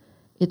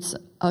 It's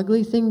an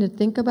ugly thing to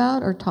think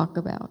about or talk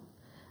about,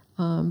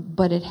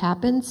 but it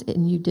happens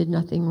and you did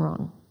nothing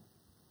wrong.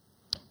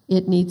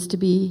 It needs to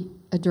be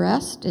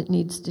addressed. It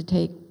needs to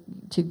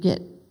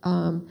get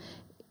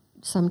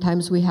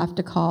sometimes we have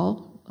to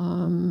call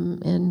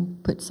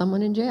and put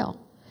someone in jail.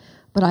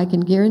 But I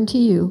can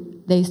guarantee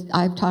you,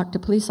 I've talked to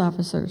police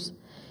officers.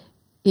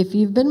 If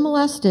you've been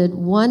molested,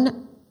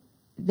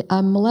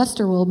 a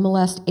molester will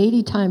molest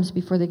 80 times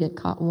before they get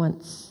caught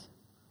once.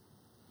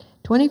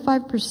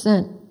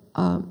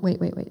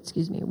 25%,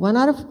 excuse me. 1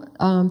 out of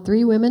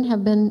 3 women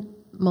have been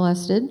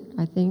molested,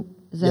 I think.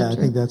 Is that true? Yeah, I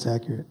think that's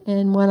accurate.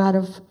 And 1 out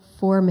of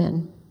 4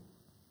 men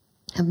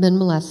have been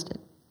molested.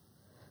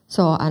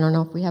 So I don't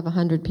know if we have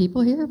 100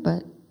 people here,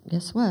 but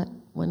guess what?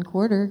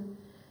 1/4,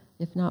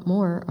 if not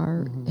more,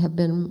 have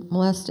been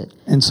molested.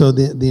 And so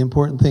the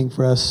important thing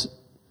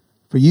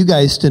for you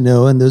guys to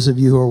know, and those of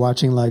you who are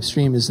watching live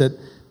stream, is that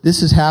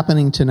this is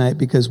happening tonight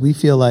because we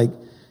feel like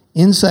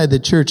inside the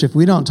church, if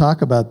we don't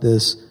talk about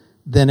this,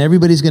 then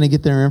everybody's going to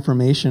get their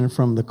information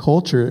from the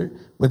culture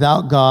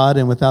without God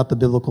and without the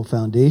biblical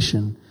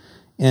foundation.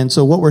 And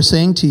so what we're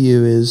saying to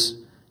you is,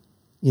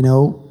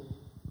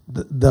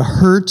 the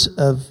hurt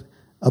of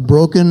a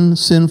broken,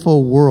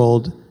 sinful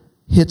world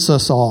hits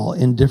us all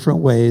in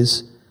different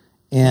ways,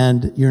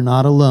 and you're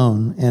not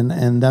alone.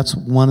 And that's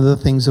one of the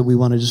things that we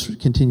want to just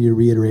continue to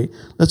reiterate.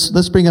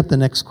 Let's bring up the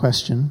next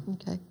question.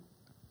 Okay.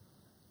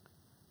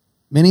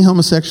 Many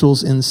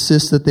homosexuals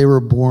insist that they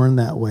were born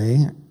that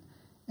way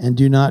and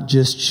do not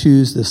just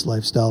choose this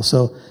lifestyle.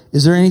 So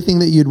is there anything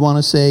that you'd want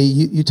to say?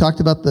 You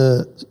talked about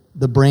the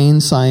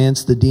brain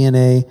science, the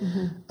DNA.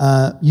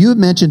 Mm-hmm. You had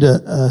mentioned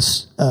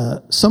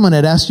someone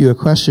had asked you a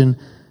question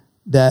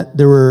that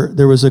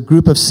there was a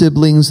group of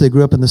siblings. They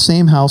grew up in the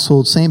same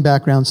household, same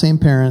background, same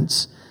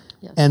parents,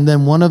 yes. And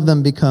then one of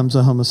them becomes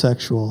a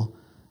homosexual,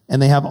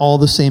 and they have all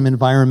the same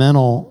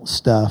environmental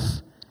stuff.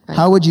 Right.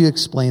 How would you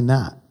explain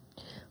that?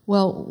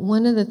 Well,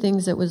 one of the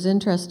things that was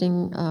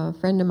interesting, a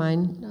friend of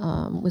mine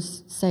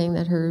was saying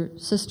that her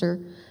sister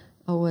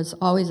was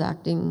always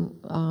acting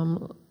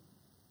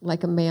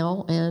like a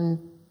male and,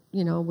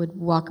 would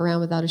walk around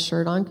without a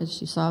shirt on because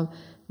she saw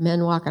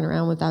men walking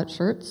around without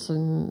shirts,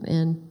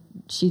 and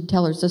she'd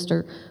tell her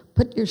sister,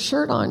 put your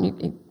shirt on.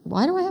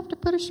 Why do I have to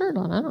put a shirt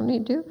on? I don't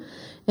need to.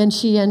 And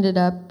she ended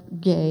up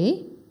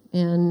gay,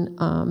 and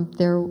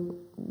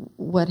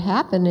what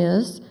happened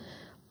is,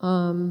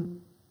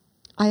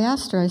 I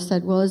asked her, I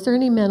said, well, is there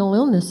any mental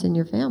illness in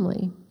your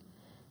family?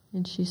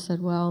 And she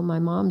said, well, my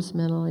mom's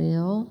mentally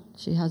ill.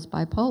 She has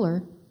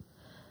bipolar.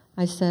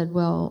 I said,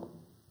 well,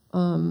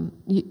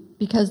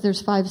 because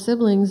there's 5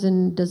 siblings,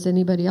 and does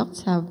anybody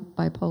else have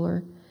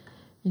bipolar?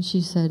 And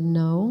she said,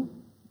 no.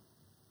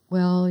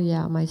 Well,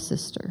 yeah, my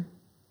sister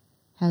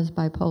has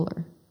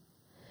bipolar.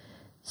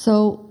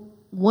 So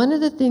one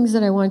of the things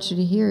that I want you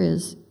to hear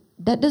is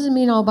that doesn't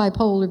mean all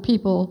bipolar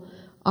people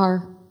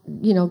are,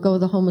 go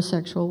the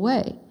homosexual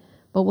way.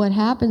 But what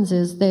happens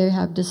is they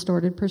have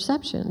distorted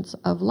perceptions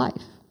of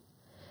life.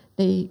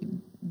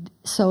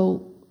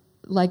 So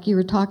like you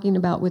were talking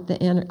about with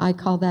I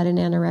call that an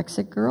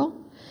anorexic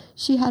girl.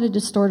 She had a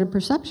distorted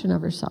perception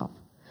of herself.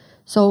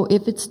 So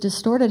if it's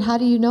distorted, how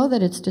do you know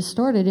that it's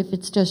distorted if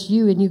it's just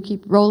you and you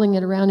keep rolling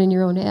it around in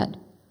your own head?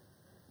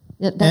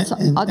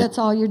 That's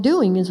all you're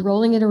doing is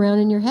rolling it around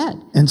in your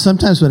head. And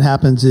sometimes what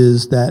happens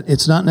is that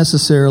it's not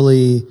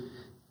necessarily,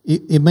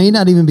 it may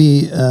not even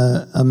be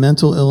a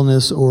mental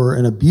illness or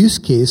an abuse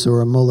case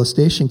or a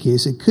molestation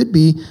case. It could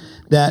be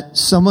that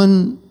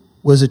someone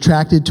was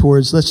attracted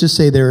towards, let's just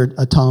say they're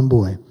a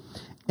tomboy,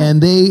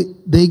 and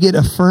they get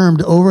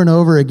affirmed over and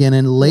over again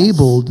and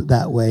labeled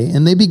that way,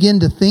 and they begin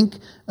to think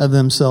of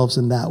themselves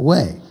in that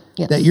way,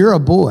 that you're a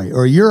boy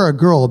or you're a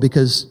girl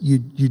because you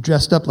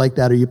dressed up like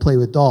that or you play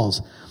with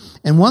dolls.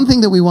 And one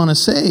thing that we want to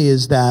say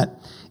is that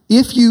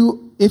if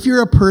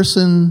you're a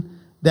person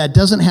that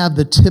doesn't have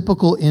the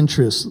typical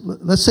interests,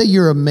 let's say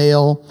you're a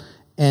male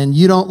and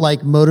you don't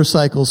like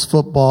motorcycles,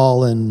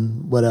 football,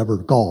 and whatever,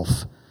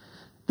 golf,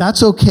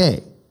 that's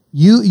okay.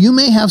 You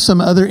may have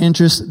some other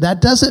interests. That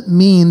doesn't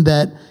mean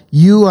that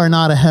you are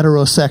not a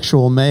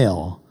heterosexual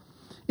male.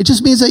 It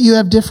just means that you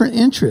have different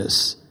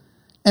interests.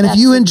 And if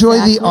you enjoy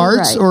the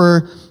arts,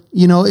 or,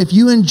 if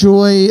you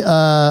enjoy,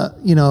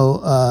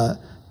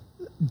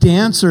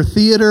 dance or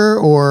theater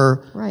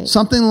or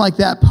something like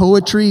that,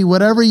 poetry,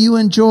 whatever you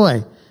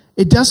enjoy,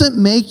 it doesn't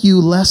make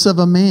you less of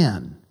a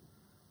man.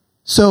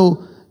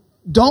 So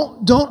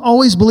don't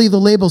always believe the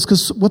labels,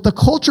 because what the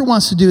culture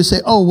wants to do is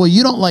say, oh, well,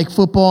 you don't like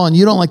football and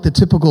you don't like the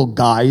typical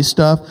guy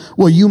stuff.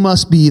 Well, you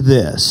must be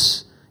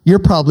this. You're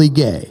probably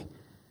gay.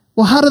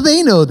 Well, how do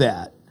they know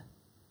that?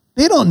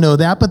 They don't know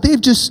that, but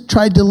they've just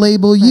tried to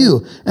label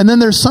you. And then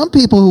there's some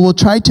people who will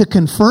try to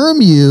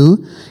confirm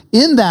you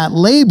in that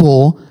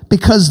label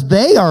because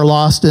they are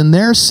lost in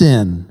their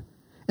sin.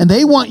 And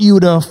they want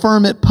you to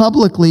affirm it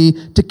publicly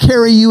to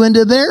carry you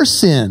into their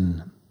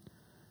sin,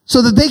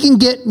 so that they can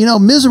get,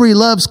 misery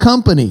loves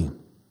company.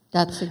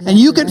 That's exactly and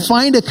you can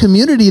find a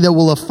community that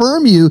will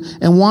affirm you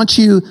and want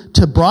you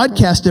to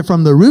broadcast it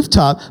from the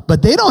rooftop,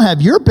 but they don't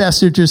have your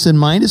best interest in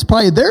mind. It's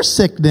probably their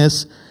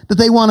sickness that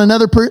they want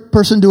another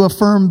person to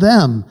affirm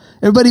them.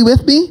 Everybody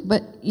with me?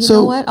 But you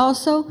know what?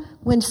 Also,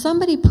 when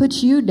somebody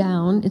puts you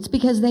down, it's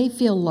because they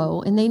feel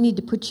low and they need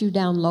to put you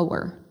down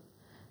lower.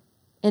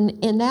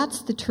 And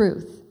that's the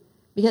truth.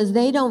 Because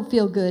they don't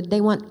feel good.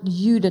 They want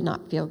you to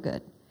not feel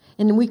good.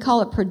 And we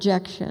call it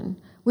projection.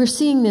 We're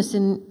seeing this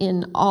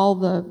in all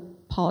the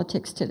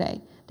politics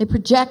today. They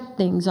project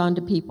things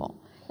onto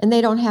people, and they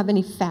don't have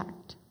any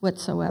fact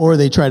whatsoever. Or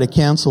they try to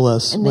cancel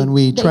us when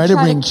we try to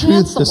bring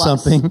truth to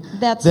something.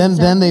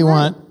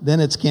 Then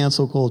it's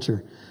cancel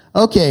culture.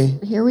 Okay,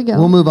 here we go.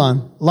 We'll move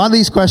on. A lot of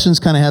these questions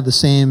kind of have the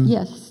same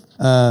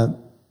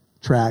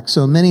track.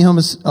 So many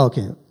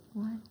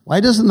Why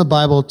doesn't the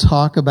Bible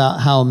talk about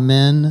how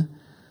men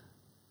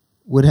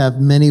would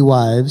have many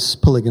wives,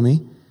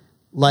 polygamy?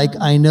 Like,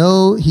 I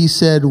know he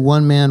said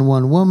one man,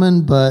 one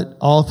woman, but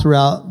all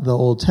throughout the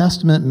Old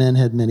Testament, men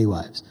had many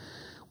wives.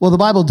 Well, the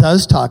Bible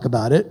does talk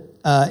about it.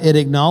 It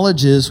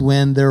acknowledges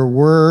when there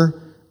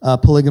were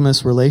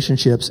polygamous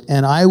relationships.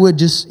 And I would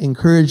just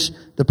encourage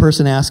the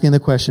person asking the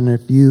question,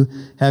 if you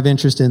have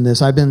interest in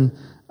this. I've been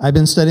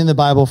studying the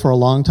Bible for a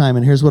long time,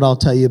 and here's what I'll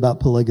tell you about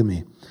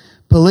polygamy.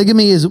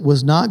 Polygamy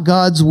was not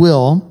God's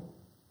will,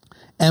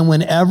 and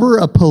whenever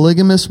a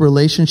polygamous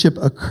relationship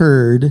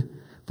occurred,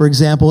 for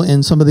example,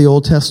 in some of the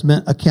Old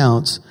Testament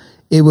accounts,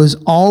 it was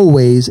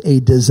always a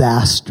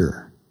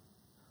disaster.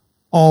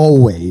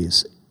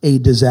 Always a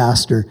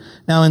disaster.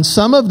 Now, in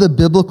some of the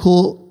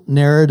biblical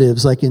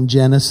narratives, like in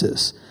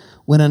Genesis,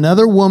 when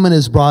another woman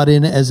is brought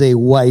in as a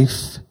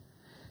wife,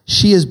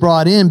 she is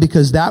brought in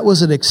because that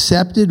was an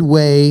accepted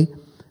way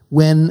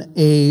when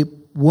a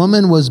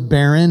woman was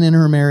barren in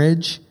her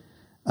marriage.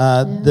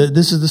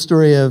 This is the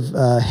story of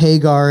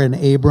Hagar and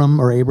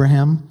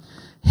Abraham.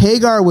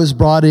 Hagar was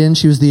brought in.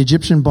 She was the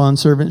Egyptian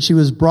bondservant. She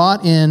was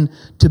brought in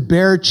to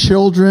bear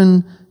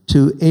children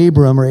to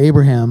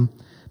Abraham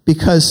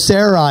because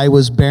Sarai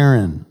was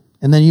barren.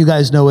 And then you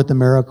guys know what the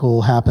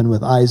miracle happened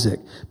with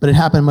Isaac. But it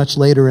happened much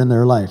later in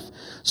their life.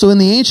 So in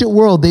the ancient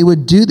world, they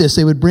would do this.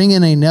 They would bring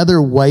in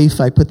another wife.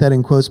 I put that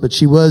in quotes, but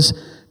she was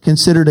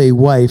considered a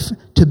wife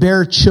to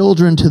bear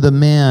children to the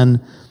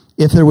man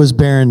if there was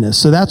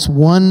barrenness. So that's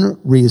one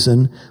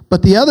reason.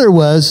 But the other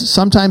was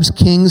sometimes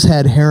kings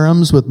had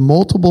harems with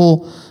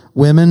multiple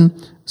women.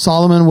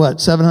 Solomon,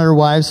 700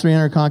 wives,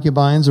 300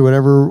 concubines, or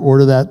whatever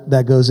order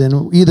that goes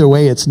in. Either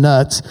way, it's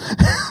nuts.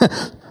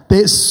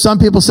 Some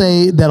people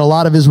say that a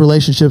lot of his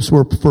relationships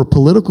were for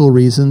political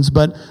reasons,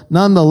 but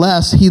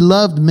nonetheless, he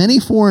loved many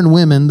foreign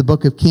women, the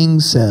book of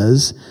Kings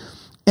says.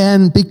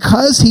 And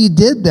because he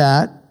did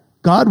that,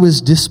 God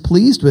was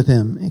displeased with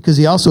him, because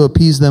he also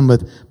appeased them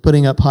with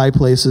putting up high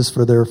places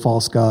for their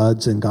false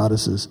gods and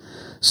goddesses.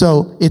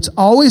 So it's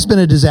always been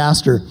a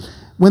disaster.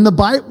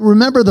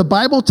 Remember, the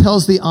Bible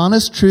tells the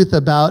honest truth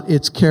about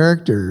its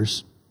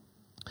characters.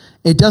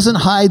 It doesn't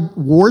hide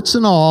warts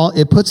and all.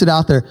 It puts it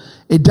out there.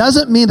 It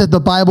doesn't mean that the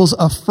Bible's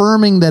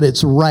affirming that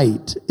it's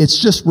right. It's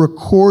just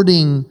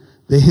recording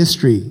the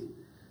history.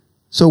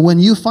 So when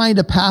you find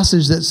a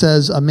passage that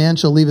says a man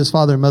shall leave his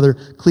father and mother,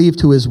 cleave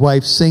to his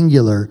wife,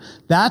 singular,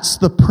 that's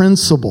the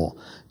principle.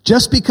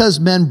 Just because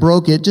men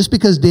broke it, just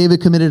because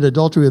David committed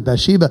adultery with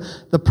Bathsheba,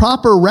 the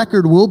proper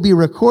record will be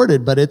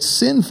recorded, but it's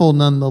sinful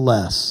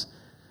nonetheless.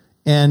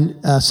 And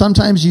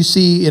sometimes you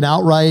see an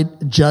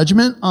outright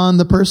judgment on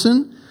the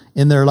person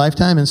in their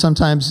lifetime, and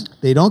sometimes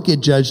they don't get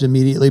judged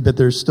immediately, but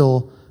there's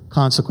still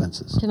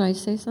consequences. Can I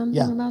say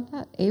something about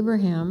that?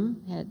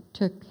 Abraham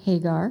took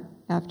Hagar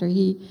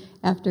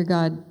after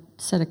God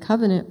set a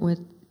covenant with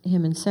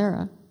him and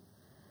Sarah.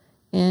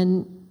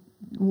 And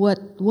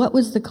what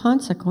was the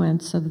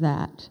consequence of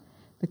that?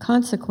 The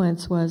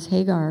consequence was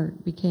Hagar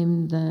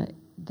became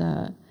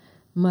the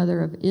mother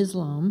of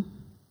Islam.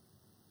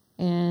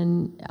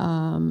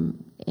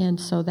 And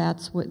so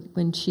that's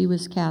when she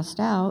was cast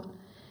out,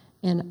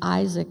 and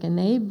Isaac, and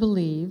they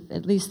believe,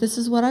 at least this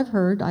is what I've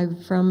heard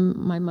from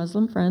my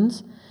Muslim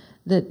friends,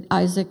 that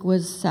Isaac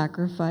was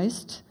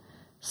sacrificed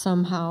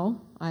somehow.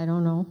 I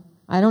don't know.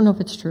 I don't know if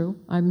it's true.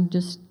 I'm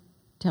just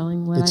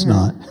telling what I heard. It's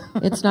not.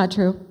 It's not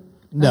true?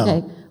 No.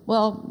 Okay.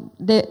 Well,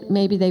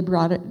 maybe they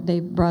brought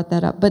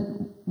that up.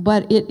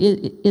 But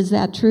is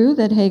that true,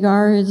 that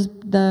Hagar is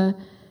the...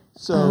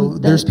 So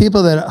there's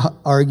people that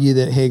argue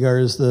that Hagar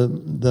is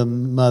the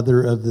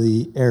mother of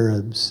the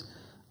Arabs,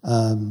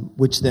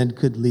 which then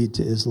could lead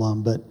to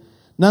Islam. But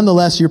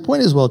nonetheless, your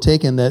point is well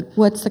taken. That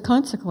what's the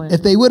consequence?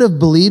 If they would have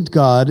believed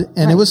God, and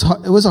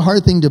right. It was a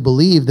hard thing to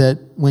believe that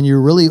when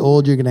you're really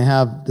old, you're going to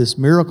have this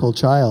miracle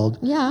child.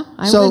 Yeah,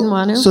 I wouldn't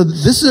want to. So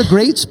this is a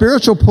great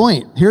spiritual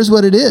point. Here's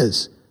what it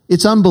is.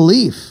 It's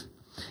unbelief.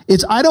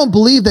 I don't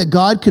believe that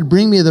God could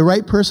bring me the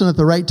right person at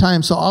the right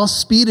time, so I'll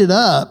speed it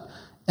up.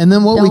 And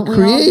then what we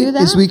create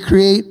is we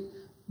create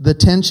the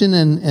tension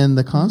and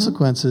the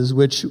consequences,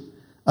 which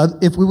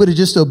if we would have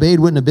just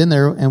obeyed, wouldn't have been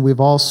there, and we've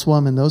all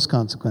swum in those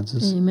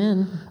consequences.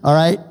 Amen. All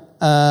right,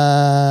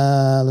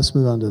 let's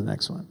move on to the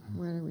next one.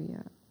 Where are we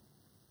at?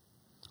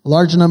 A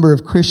large number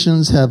of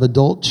Christians have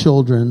adult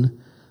children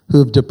who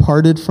have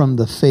departed from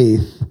the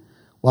faith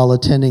while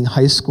attending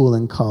high school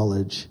and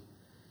college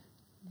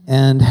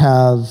and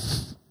have...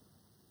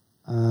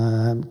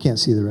 can't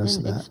see the rest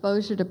of that.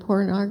 Exposure to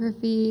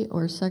pornography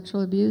or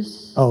sexual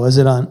abuse. Oh, is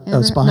it on? Ever? Oh,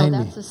 it's behind me.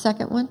 That's the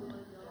second one.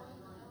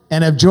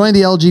 And have joined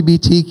the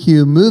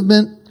LGBTQ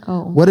movement.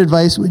 Oh. What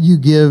advice would you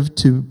give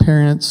to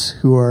parents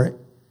who are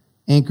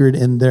anchored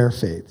in their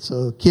faith?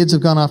 So kids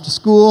have gone off to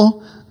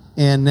school,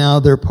 and now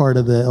they're part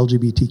of the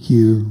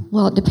LGBTQ.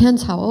 Well, it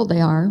depends how old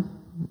they are,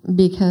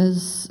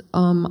 because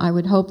I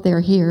would hope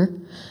they're here.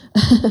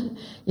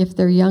 If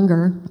they're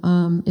younger,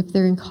 if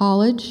they're in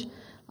college.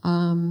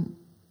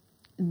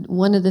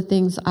 One of the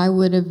things I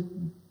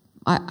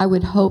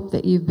would hope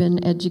that you've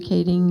been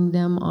educating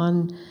them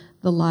on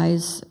the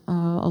lies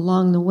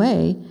along the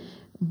way,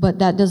 but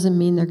that doesn't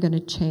mean they're going to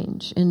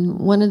change. And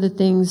one of the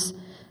things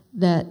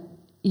that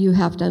you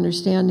have to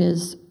understand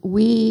is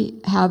we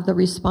have the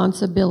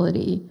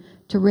responsibility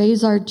to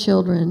raise our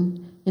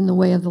children in the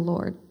way of the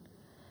Lord.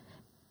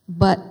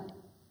 But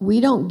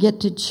we don't get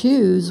to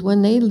choose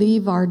when they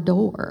leave our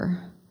door.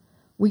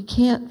 We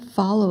can't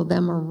follow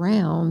them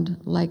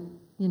around like,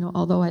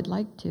 although I'd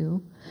like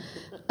to.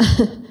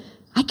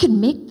 I can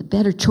make the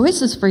better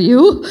choices for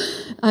you.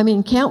 I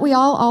mean, can't we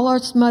all our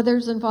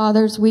mothers and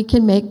fathers, we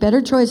can make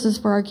better choices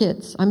for our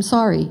kids. I'm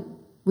sorry.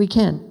 We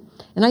can.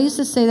 And I used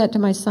to say that to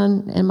my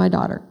son and my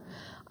daughter.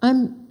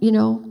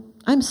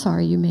 I'm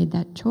sorry you made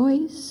that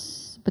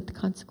choice, but the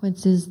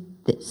consequence is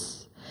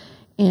this.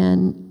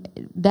 And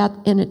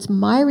it's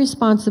my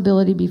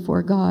responsibility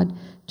before God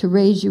to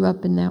raise you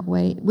up in that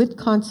way with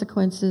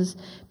consequences,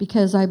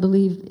 because I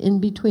believe in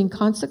between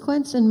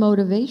consequence and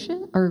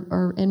motivation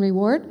and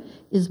reward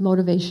is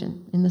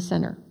motivation in the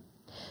center.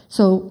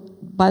 So,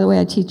 by the way,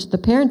 I teach the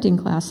parenting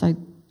class. I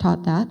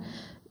taught that.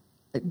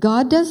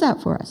 God does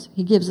that for us.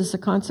 He gives us a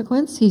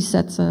consequence. He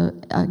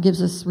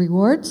gives us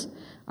rewards,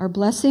 our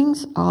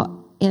blessings.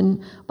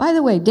 And by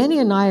the way, Denny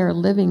and I are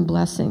living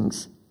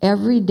blessings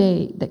every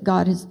day that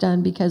God has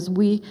done, because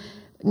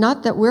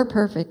not that we're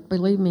perfect,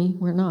 believe me,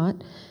 we're not.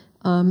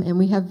 And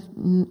we have,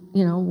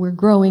 we're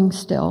growing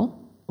still,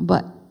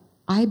 but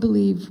I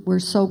believe we're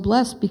so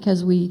blessed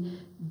because we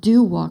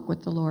do walk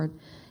with the Lord.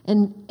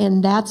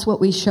 And that's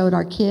what we showed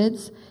our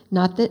kids.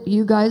 Not that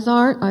you guys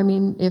aren't. I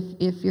mean,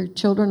 if your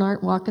children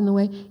aren't walking the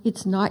way,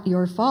 it's not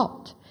your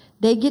fault.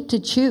 They get to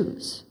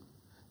choose.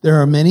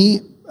 There are many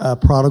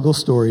prodigal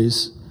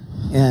stories,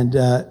 and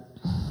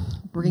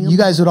you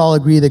guys would all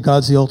agree that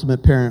God's the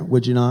ultimate parent,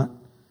 would you not?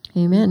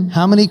 Amen.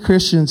 How many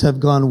Christians have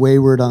gone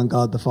wayward on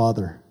God the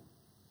Father?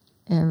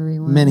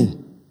 Everyone. Many.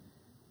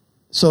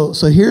 So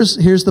here's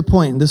the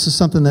point, and this is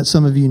something that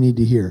some of you need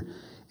to hear.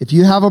 If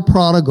you have a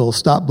prodigal,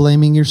 stop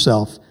blaming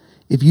yourself.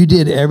 If you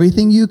did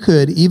everything you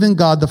could, even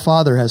God the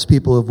Father has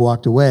people who have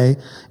walked away,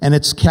 and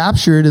it's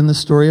captured in the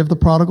story of the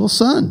prodigal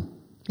son.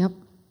 Yep.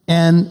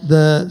 And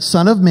the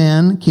Son of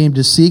Man came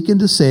to seek and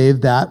to save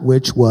that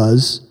which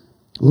was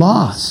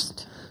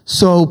lost.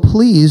 So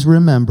please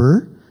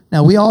remember,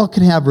 now we all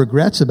can have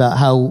regrets about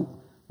how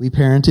we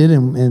parented,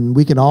 and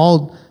we can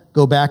all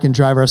go back and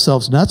drive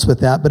ourselves nuts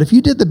with that. But if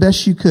you did the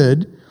best you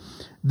could,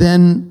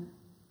 then,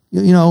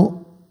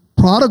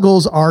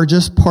 prodigals are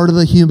just part of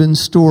the human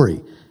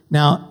story.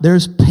 Now,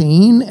 there's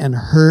pain and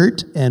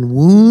hurt and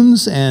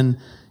wounds, and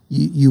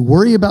you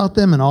worry about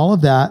them and all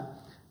of that.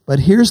 But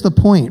here's the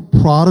point.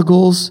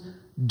 Prodigals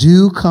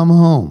do come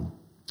home.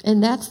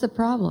 And that's the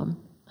problem.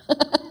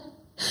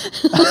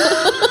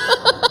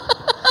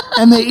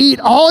 And they eat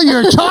all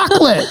your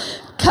chocolate.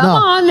 Come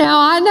on now.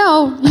 I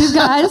know. You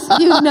guys,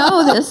 you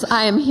know this.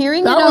 I am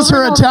hearing that it was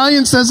her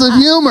Italian sense of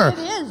humor. It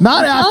is.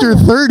 Not after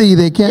 30,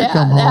 they can't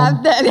come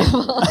home.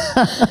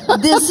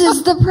 This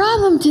is the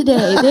problem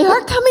today. They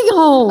are coming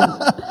home.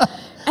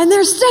 And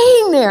they're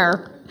staying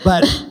there.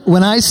 But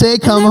when I say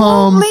come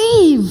home, home,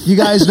 leave. You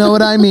guys know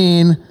what I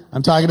mean.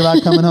 I'm talking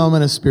about coming home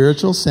in a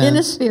spiritual sense. In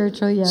a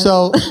spiritual, yes.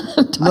 So,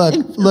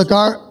 look.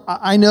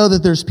 I know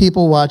that there's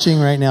people watching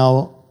right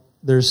now.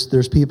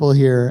 There's people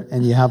here,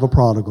 and you have a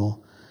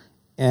prodigal,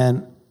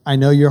 and I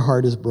know your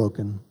heart is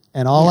broken.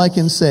 And all I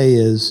can say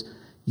is,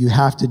 you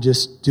have to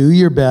just do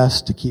your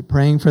best to keep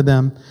praying for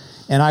them.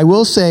 And I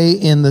will say,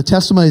 in the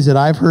testimonies that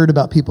I've heard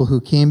about people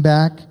who came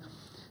back,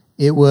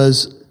 it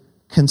was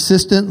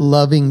consistent,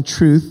 loving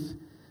truth.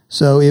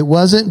 So it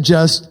wasn't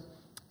just,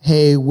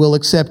 hey, we'll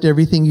accept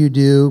everything you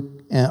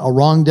do, a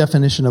wrong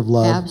definition of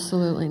love.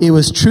 Absolutely not. It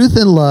was truth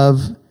and love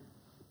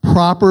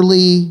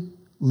properly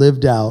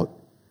lived out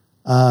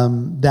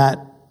that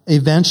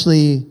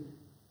eventually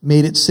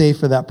made it safe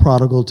for that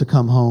prodigal to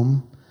come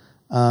home.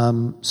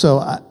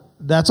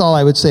 That's all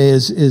I would say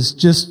is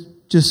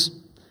just.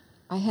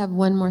 I have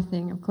one more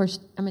thing. Of course,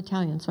 I'm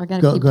Italian, so I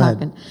got to keep go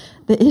talking. ahead.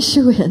 The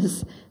issue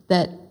is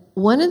that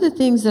one of the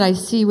things that I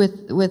see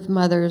with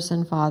mothers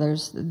and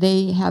fathers,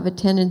 they have a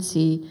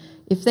tendency,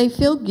 if they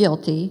feel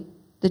guilty,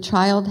 the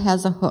child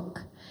has a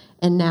hook,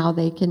 and now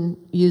they can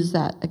use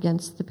that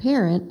against the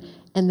parent.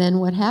 And then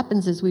what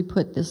happens is we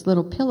put this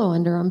little pillow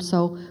under them,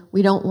 so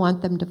we don't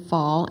want them to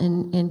fall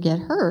and get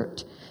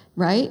hurt,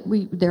 right?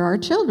 They're our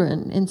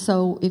children. And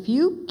so if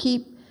you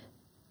keep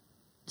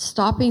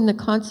stopping the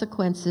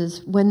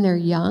consequences when they're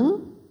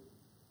young,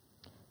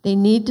 they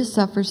need to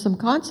suffer some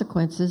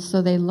consequences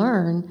so they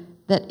learn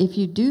that if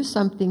you do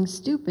something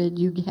stupid,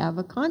 you have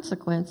a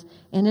consequence,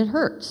 and it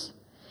hurts.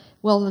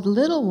 Well, the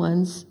little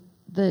ones,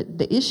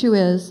 the issue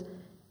is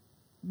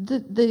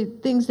the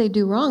things they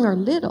do wrong are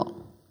little.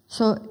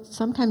 So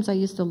sometimes I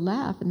used to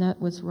laugh, and that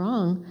was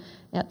wrong,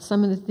 at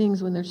some of the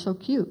things when they're so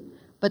cute.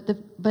 But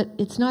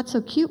it's not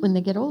so cute when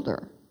they get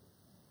older.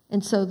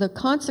 And so the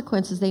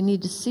consequences, they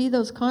need to see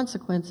those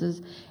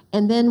consequences.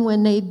 And then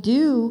when they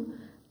do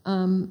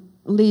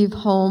leave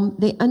home,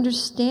 they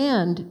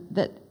understand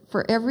that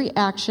for every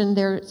action,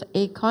 there's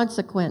a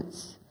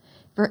consequence.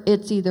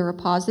 It's either a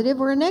positive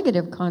or a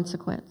negative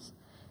consequence.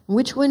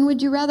 Which one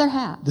would you rather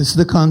have? This is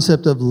the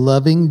concept of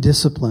loving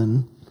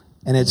discipline.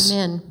 And it's,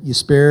 Amen. You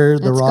spare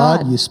the That's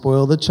rod, God. You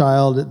spoil the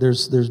child.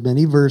 There's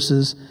many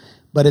verses,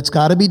 but it's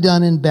got to be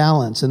done in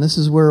balance. And this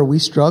is where we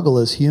struggle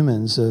as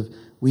humans.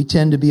 We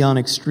tend to be on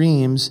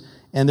extremes,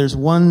 and there's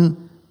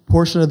one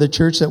portion of the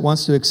church that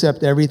wants to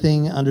accept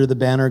everything under the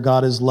banner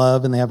God is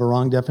love, and they have a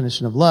wrong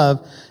definition of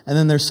love. And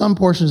then there's some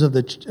portions of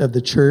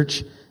the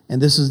church,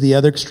 and this is the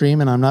other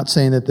extreme, and I'm not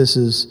saying that this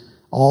is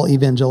all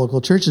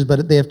evangelical churches,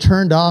 but they have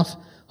turned off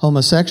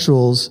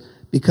homosexuals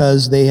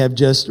because they have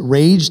just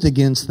raged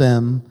against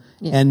them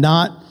and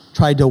not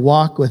tried to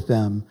walk with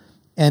them.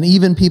 And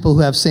even people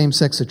who have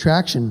same-sex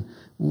attraction,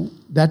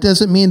 that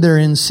doesn't mean they're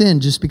in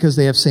sin just because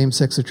they have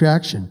same-sex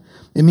attraction.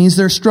 It means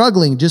they're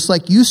struggling just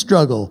like you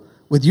struggle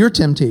with your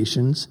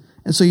temptations,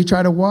 and so you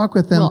try to walk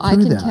with them through that.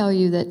 Well, I can tell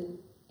you that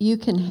you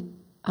can,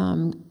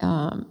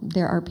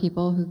 there are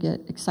people who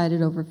get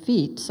excited over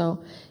feet.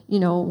 So,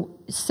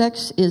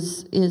 sex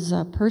is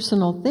a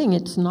personal thing.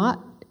 It's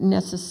not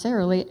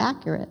necessarily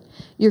accurate.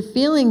 Your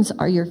feelings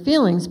are your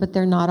feelings, but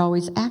they're not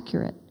always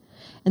accurate.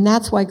 And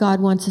that's why God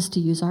wants us to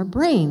use our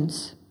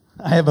brains.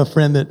 I have a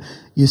friend that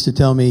used to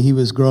tell me he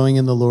was growing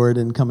in the Lord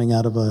and coming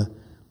out of a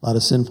lot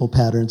of sinful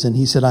patterns. And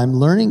he said, I'm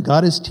learning,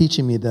 God is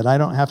teaching me that I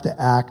don't have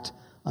to act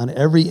on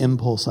every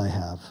impulse I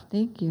have.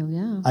 Thank you,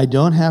 yeah. I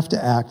don't have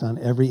to act on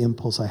every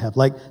impulse I have.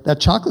 Like that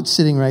chocolate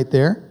sitting right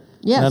there,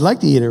 Yes. And I'd like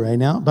to eat it right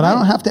now, but I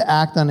don't have to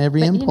act on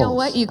every impulse. You know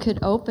what? You could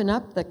open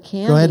up the Go ahead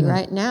candy and-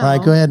 right now. All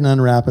right, go ahead and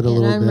unwrap it a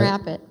little bit.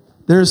 Unwrap it.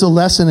 There's a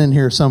lesson in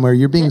here somewhere.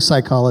 You're being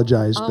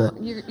psychologized, Oh,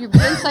 but you're being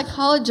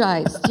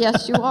psychologized.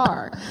 Yes, you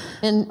are.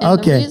 And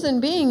Okay. the reason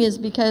being is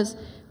because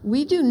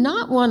we do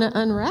not want to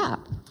unwrap.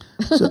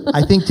 so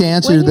I think to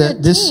answer When you're a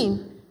this,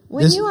 teen,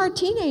 when you are a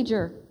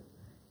teenager,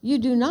 you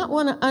do not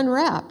want to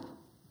unwrap.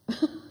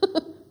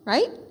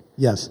 Right?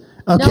 yes.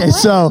 Okay, way.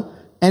 so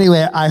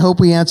anyway, I hope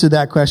we answered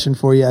that question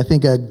for you. I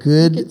think a You could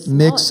good smell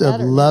mix it of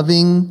better.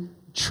 loving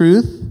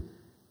truth,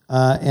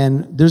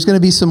 and there's going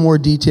to be some more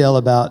detail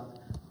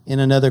in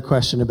another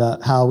question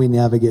about how we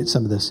navigate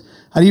some of this.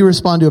 How do you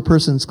respond to a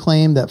person's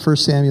claim that 1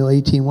 Samuel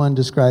 18:1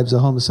 describes a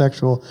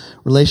homosexual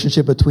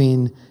relationship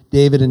between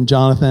David and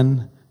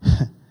Jonathan?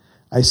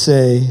 I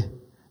say,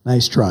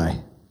 nice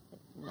try.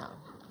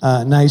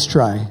 Nice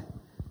try.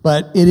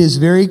 But it is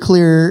very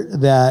clear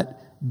that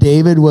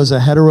David was a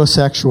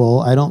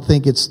heterosexual. I don't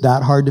think it's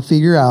that hard to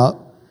figure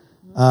out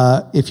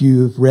if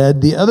you've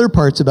read the other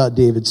parts about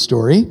David's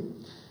story.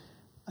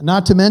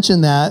 Not to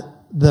mention that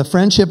the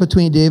friendship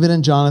between David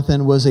and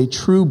Jonathan was a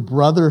true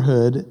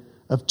brotherhood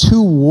of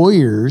two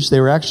warriors. They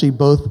were actually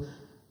both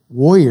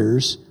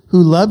warriors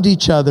who loved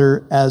each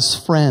other as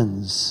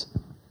friends.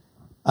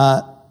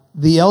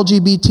 The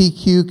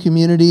LGBTQ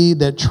community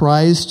that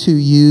tries to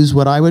use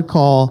what I would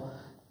call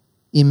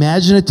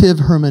imaginative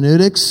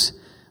hermeneutics,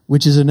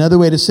 which is another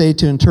way to say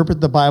to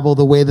interpret the Bible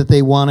the way that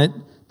they want it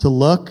to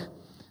look,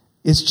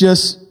 it's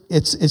just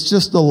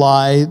a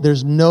lie.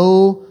 There's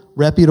no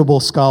reputable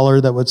scholar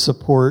that would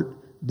support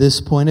this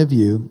point of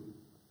view.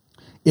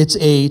 It's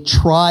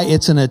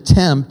an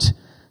attempt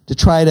to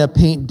try to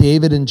paint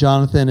David and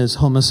Jonathan as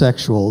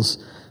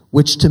homosexuals,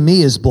 which to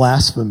me is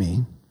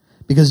blasphemy.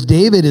 Because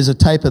David is a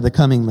type of the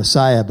coming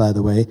Messiah, by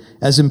the way,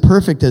 as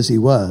imperfect as he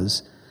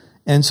was.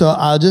 And so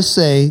I'll just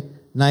say,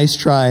 nice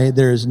try.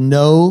 There is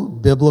no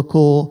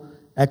biblical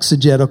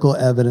exegetical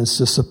evidence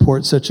to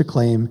support such a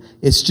claim.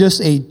 It's just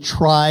a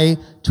try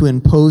to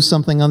impose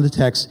something on the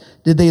text.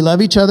 Did they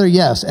love each other?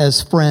 Yes,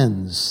 as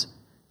friends.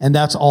 And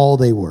that's all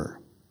they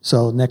were.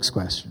 So next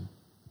question.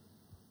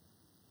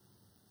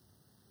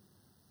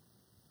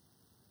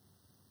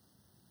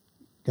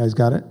 Guys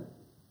got it?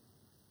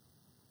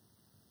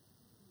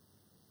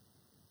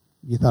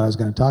 You thought I was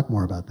going to talk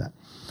more about that.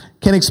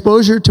 Can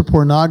exposure to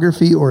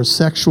pornography or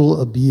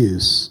sexual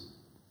abuse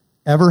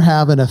ever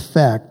have an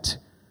effect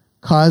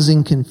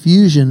causing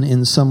confusion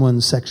in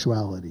someone's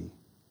sexuality?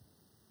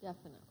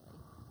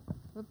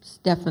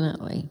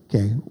 Definitely.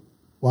 Okay,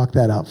 walk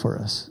that out for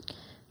us.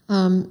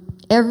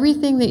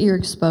 Everything that you're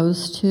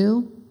exposed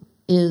to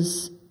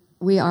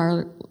we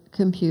are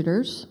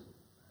computers,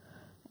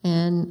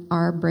 and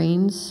our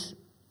brains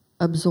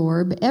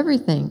absorb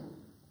everything.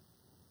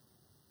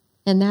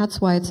 And that's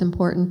why it's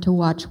important to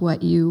watch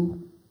what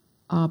you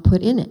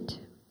put in it.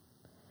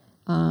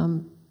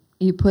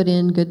 You put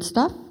in good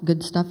stuff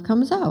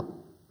comes out.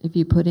 If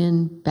you put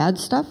in bad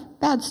stuff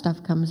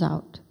comes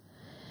out.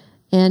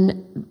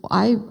 And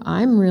I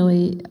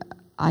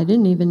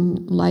didn't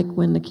even like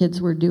when the kids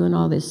were doing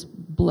all this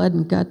blood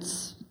and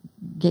guts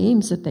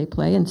games that they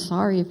play, and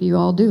sorry if you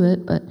all do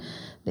it, but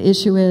the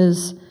issue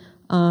is,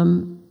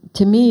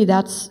 to me,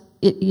 that's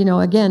it. You know,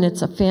 again,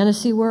 it's a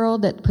fantasy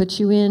world that puts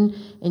you in,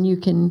 and you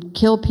can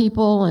kill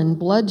people and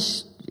blood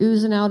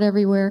oozing out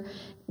everywhere.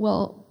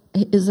 Well,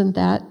 isn't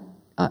that,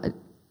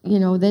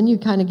 then you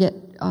kind of get,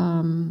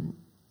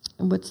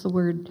 what's the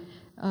word,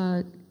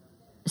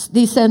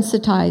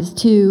 desensitized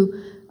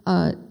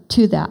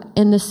to that.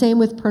 And the same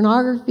with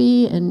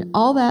pornography and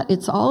all that.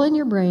 It's all in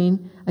your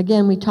brain.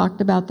 Again, we talked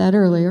about that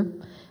earlier.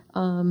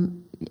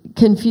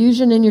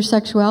 Confusion in your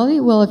sexuality.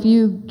 Well, if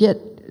you get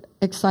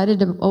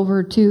excited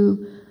over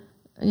two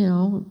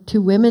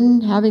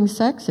women having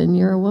sex and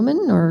you're a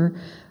woman, or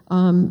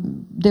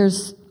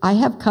I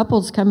have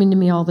couples coming to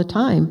me all the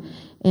time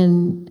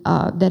and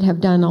that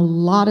have done a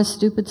lot of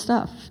stupid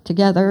stuff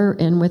together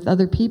and with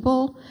other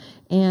people,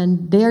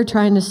 and they're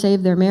trying to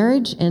save their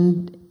marriage,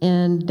 and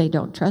they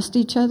don't trust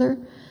each other.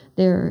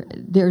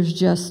 There's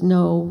just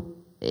no.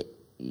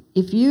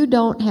 If you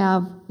don't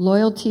have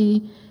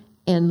loyalty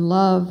and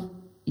love,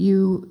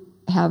 you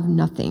have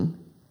nothing.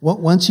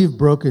 Once you've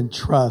broken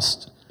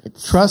trust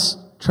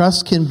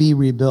can be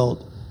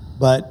rebuilt,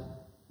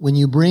 but when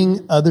you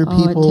bring other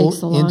people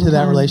into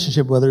that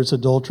relationship, whether it's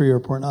adultery or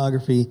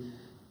pornography,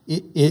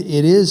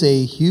 it is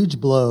a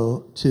huge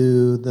blow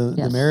to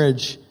the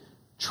marriage,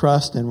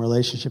 trust, and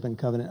relationship and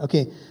covenant.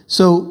 Okay,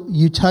 so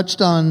you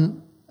touched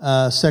on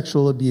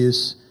sexual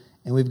abuse,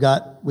 and we've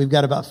got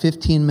about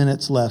 15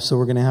 minutes left, so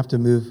we're going to have to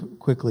move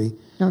quickly.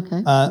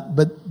 Okay.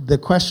 But the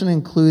question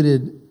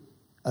included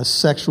a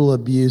sexual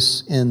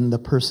abuse in the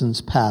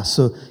person's past.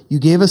 So you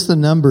gave us the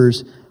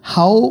numbers.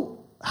 How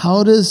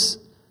does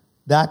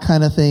that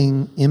kind of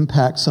thing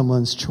impact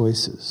someone's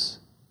choices?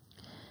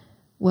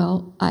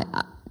 Well,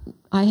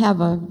 I have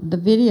the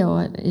video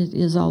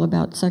is all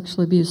about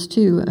sexual abuse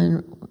too,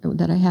 and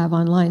that I have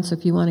online. So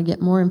if you want to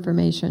get more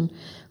information,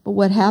 but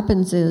what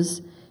happens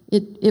is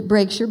it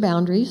breaks your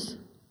boundaries.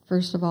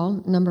 First of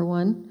all, number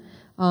one,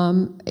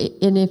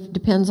 And it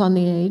depends on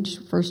the age.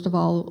 First of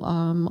all,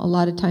 a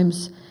lot of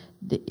times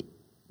the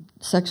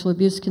sexual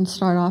abuse can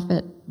start off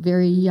at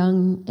very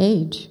young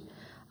age.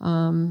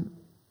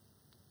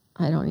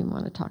 I don't even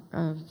want to talk.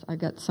 I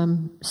got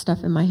some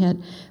stuff in my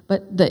head.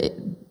 But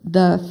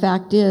the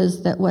fact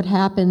is that what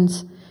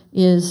happens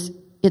is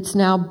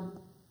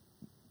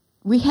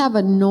we have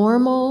a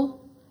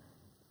normal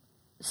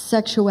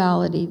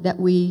sexuality that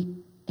we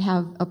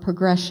have a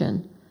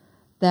progression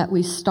that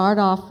we start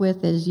off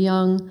with as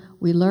young.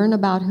 We learn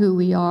about who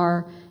we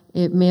are,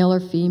 male or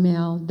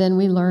female. Then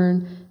we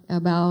learn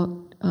about,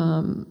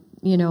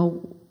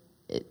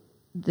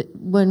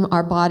 when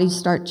our bodies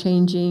start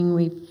changing,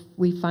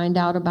 we find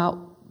out about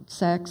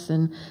sex,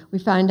 and we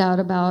find out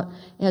about,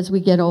 as we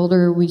get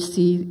older, we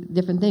see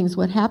different things.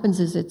 What happens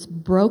is it's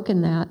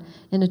broken that,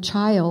 and a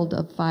child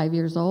of 5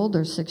 years old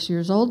or 6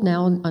 years old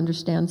now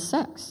understands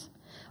sex.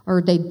 Or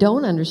they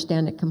don't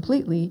understand it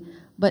completely,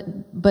 but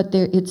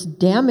it's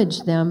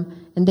damaged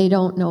them, and they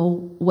don't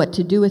know what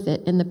to do with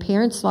it. And the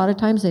parents, a lot of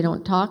times, they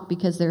don't talk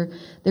because they're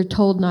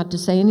told not to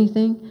say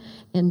anything,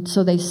 and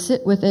so they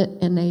sit with it,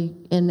 and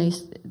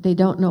they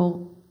don't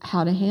know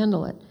how to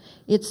handle it.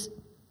 It's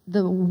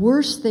the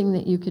worst thing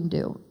that you can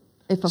do.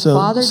 If a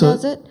father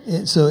does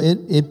it. So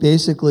it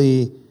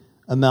basically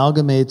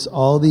amalgamates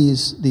all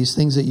these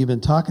things that you've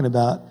been talking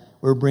about,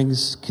 where it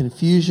brings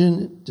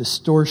confusion,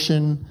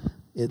 distortion,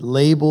 it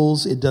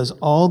labels, it does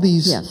all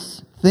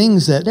these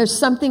things that there's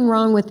something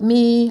wrong with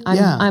me.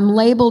 I'm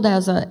labeled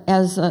as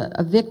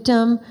a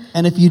victim.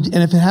 And if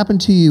it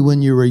happened to you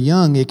when you were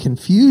young, it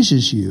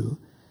confuses you,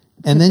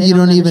 and then you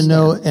don't even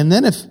know. And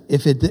then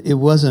if it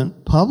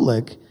wasn't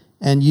public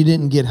and you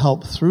didn't get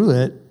help through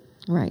it,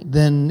 right,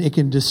 then it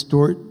can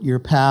distort your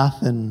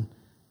path and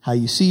how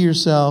you see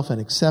yourself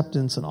and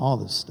acceptance and all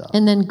this stuff.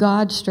 And then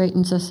God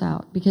straightens us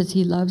out because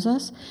he loves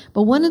us.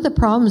 But one of the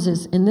problems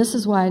is, and this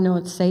is why I know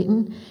it's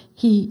Satan,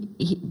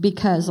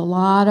 because a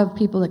lot of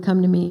people that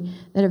come to me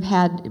that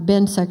have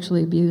been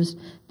sexually abused,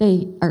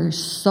 they are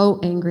so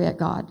angry at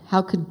God.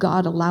 How could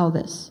God allow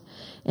this?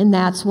 And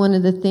that's one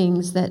of the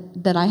things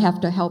that I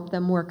have to help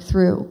them work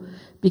through,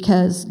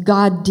 because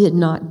God did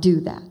not do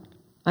that.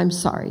 I'm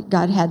sorry.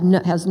 God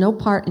has no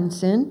part in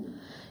sin.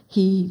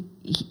 He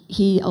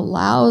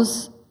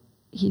allows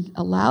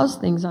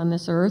things on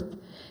this earth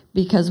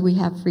because we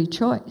have free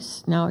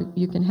choice. Now,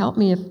 you can help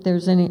me if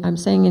I'm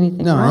saying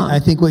anything wrong. No, I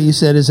think what you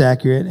said is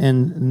accurate,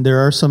 and there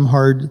are some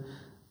hard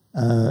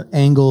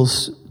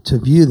angles to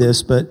view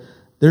this, but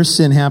there's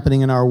sin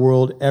happening in our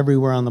world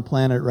everywhere on the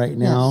planet right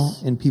now,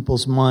 in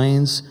people's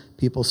minds,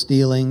 people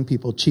stealing,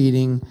 people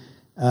cheating.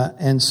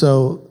 And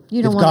so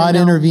if God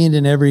intervened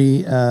in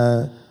every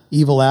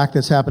evil act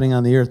that's happening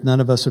on the earth, none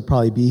of us would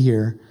probably be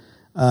here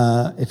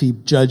if he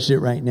judged it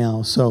right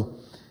now. So,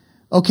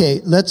 okay,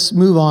 let's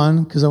move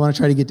on, because I want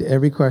to try to get to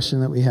every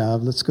question that we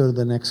have. Let's go to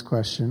the next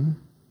question.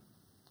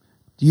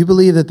 Do you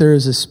believe that there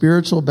is a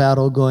spiritual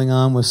battle going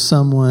on with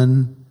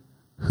someone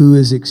who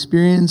is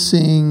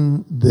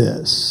experiencing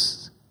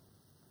this?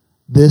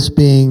 This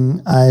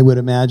being, I would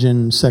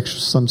imagine,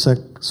 some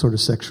sort of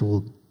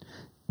sexual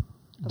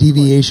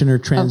deviation or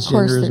transgenderism. Of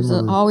course, there's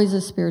always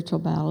a spiritual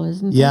battle,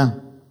 isn't there? Yeah.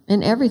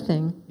 In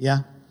everything. Yeah.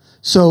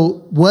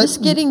 So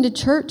just getting to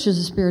church is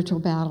a spiritual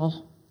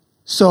battle.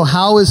 So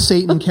how is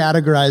Satan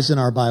categorized in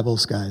our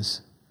Bibles,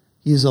 guys?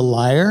 He's a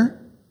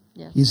liar.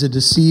 Yes. He's a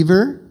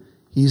deceiver.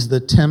 He's the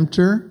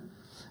tempter.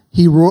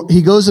 He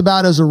goes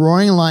about as a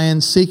roaring lion,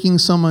 seeking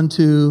someone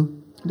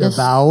to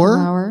devour.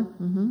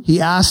 Mm-hmm.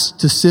 He asks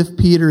to sift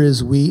Peter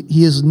as wheat.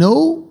 He is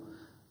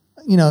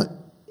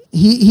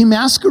he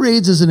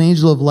masquerades as an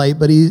angel of light,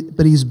 but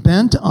he's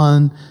bent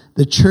on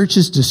the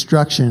church's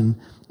destruction.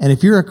 And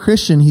if you're a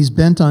Christian, he's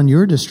bent on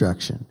your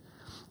destruction.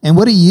 And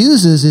what he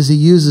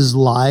uses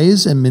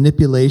lies and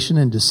manipulation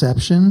and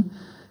deception,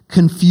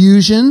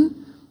 confusion.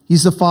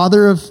 He's the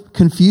father of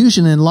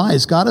confusion and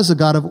lies. God is a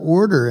God of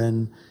order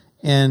and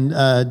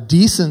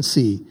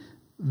decency.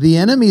 The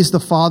enemy is the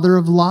father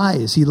of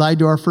lies. He lied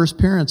to our first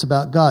parents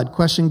about God,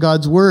 questioned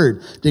God's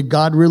word. Did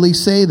God really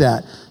say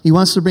that? He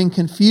wants to bring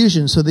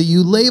confusion so that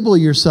you label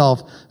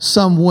yourself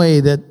some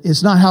way that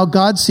is not how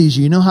God sees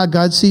you. You know how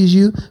God sees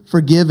you?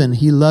 Forgiven.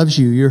 He loves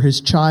you. You're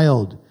his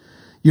child.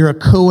 You're a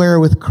co-heir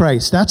with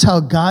Christ. That's how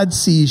God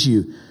sees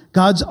you.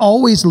 God's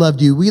always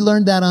loved you. We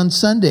learned that on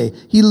Sunday.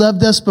 He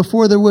loved us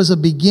before there was a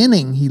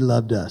beginning. He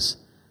loved us.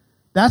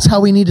 That's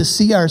how we need to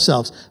see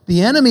ourselves.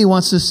 The enemy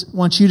wants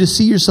you to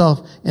see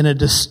yourself in a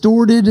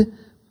distorted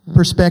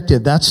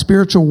perspective. That's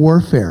spiritual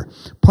warfare.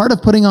 Part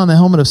of putting on the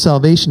helmet of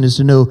salvation is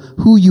to know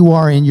who you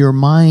are in your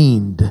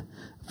mind.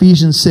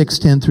 Ephesians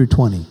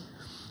 6:10-20.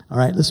 All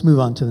right, let's move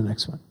on to the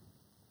next one.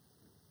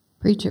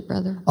 Preach it,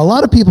 brother. A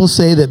lot of people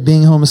say that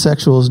being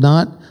homosexual is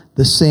not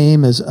the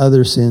same as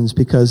other sins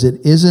because it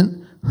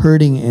isn't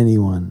hurting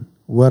anyone.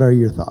 What are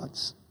your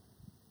thoughts?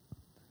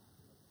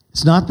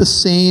 It's not the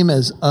same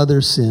as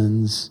other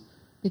sins.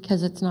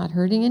 Because it's not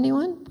hurting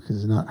anyone? Because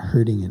it's not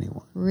hurting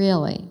anyone.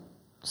 Really?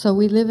 So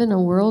we live in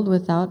a world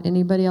without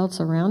anybody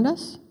else around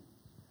us?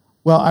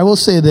 Well, I will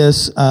say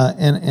this,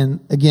 and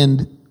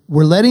again,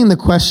 we're letting the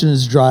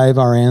questions drive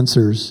our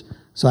answers.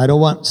 So I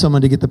don't want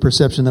someone to get the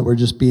perception that we're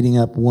just beating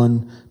up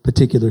one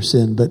particular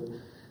sin, but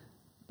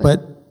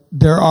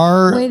there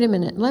are. Wait a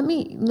minute. Let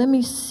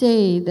me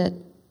say that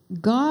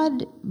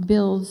God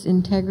builds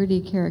integrity,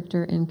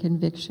 character, and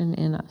conviction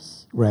in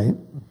us. Right.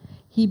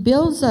 He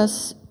builds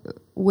us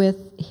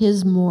with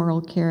his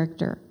moral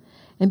character.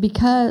 And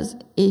because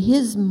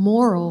his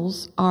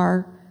morals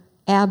are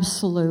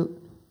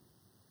absolute.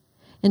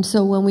 And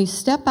so when we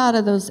step out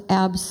of those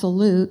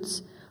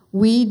absolutes,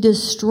 we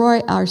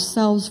destroy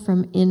ourselves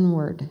from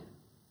inward.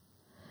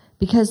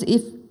 Because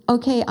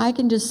I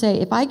can just say,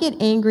 if I get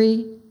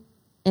angry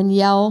and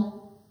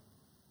yell,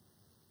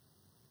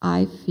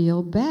 I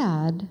feel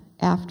bad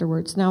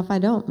afterwards. Now, if I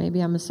don't,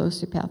 maybe I'm a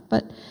sociopath.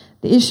 But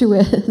the issue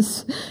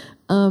is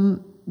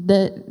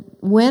that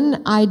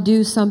when I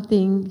do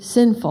something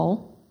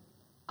sinful,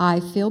 I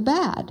feel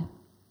bad.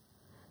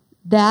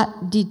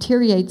 That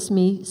deteriorates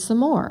me some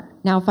more.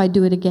 Now, if I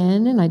do it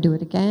again, and I do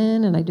it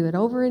again, and I do it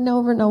over and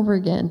over and over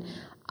again,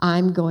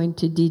 I'm going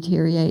to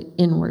deteriorate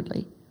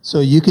inwardly. So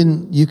you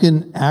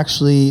can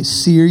actually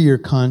sear your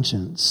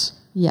conscience.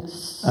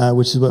 Yes.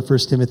 Which is what 1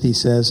 Timothy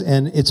says.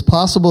 And it's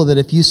possible that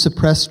if you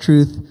suppress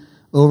truth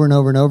over and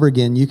over and over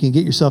again, you can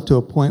get yourself to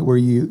a point where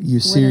you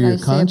sear your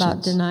conscience. What did I say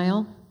about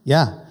denial?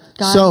 Yeah.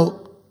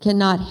 God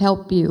cannot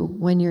help you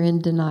when you're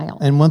in denial.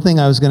 And one thing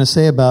I was going to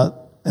say about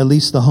at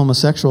least the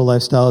homosexual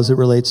lifestyle as it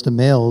relates to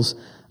males,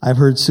 I've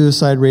heard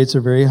suicide rates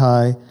are very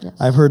high. Yes.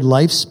 I've heard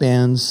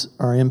lifespans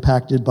are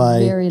impacted by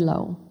very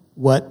low.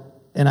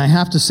 And I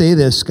have to say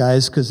this,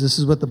 guys, because this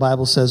is what the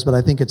Bible says, but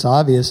I think it's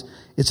obvious.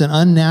 It's an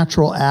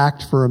unnatural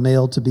act for a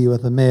male to be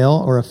with a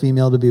male or a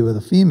female to be with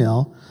a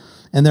female.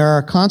 And there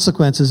are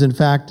consequences. In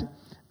fact,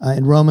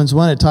 in Romans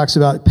 1, it talks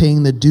about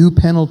paying the due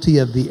penalty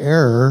of the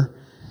error,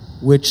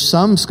 which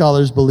some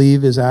scholars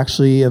believe is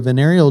actually a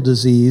venereal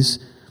disease.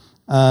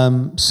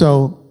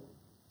 So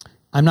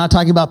I'm not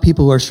talking about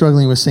people who are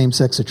struggling with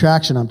same-sex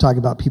attraction. I'm talking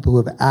about people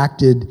who have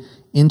acted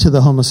into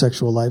the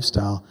homosexual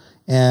lifestyle.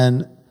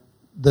 And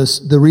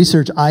the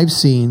research I've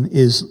seen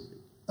is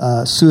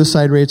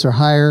suicide rates are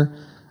higher,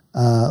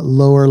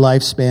 lower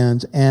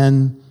lifespans,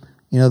 and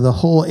the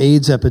whole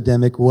AIDS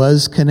epidemic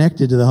was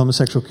connected to the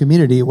homosexual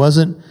community. It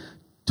wasn't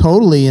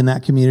totally in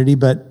that community,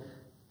 but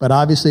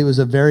obviously it was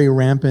a very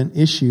rampant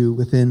issue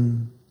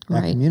within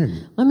that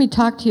community. Let me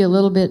talk to you a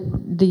little bit,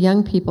 the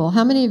young people.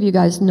 How many of you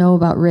guys know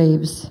about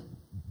raves? Have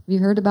you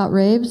heard about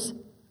raves?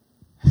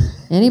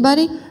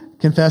 Anybody?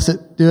 Confess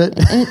it. Do it.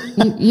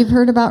 You've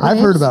heard about raves?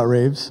 I've heard about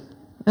raves.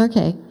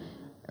 Okay.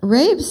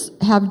 Raves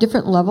have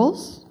different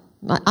levels.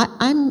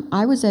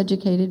 I was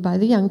educated by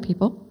the young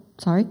people.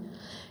 Sorry.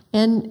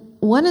 And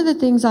one of the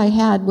things I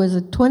had was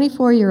a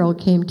 24-year-old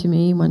came to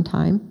me one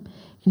time,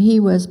 and he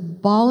was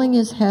bawling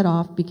his head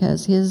off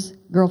because his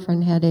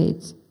girlfriend had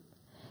AIDS.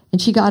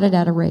 And she got it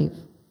at a rave.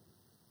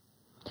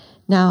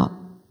 Now,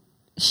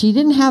 she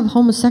didn't have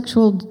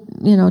homosexual,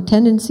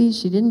 tendencies.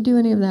 She didn't do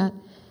any of that.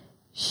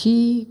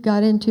 She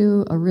got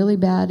into a really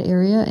bad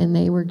area, and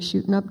they were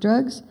shooting up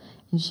drugs,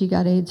 and she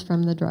got AIDS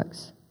from the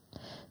drugs.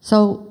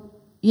 So,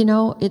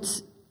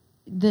 it's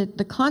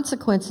the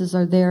consequences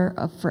are there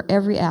for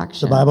every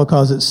action. The Bible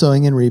calls it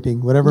sowing and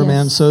reaping. Whatever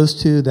man sows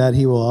to, that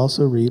he will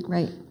also reap.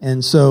 Right.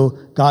 And so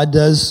God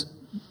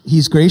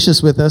He's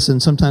gracious with us,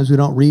 and sometimes we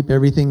don't reap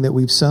everything that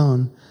we've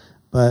sown.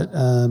 But,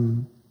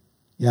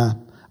 yeah. All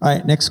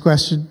right, next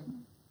question.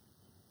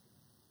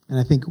 And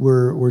I think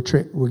we're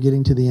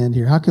getting to the end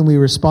here. How can we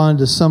respond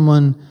to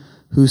someone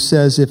who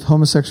says if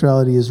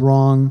homosexuality is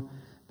wrong,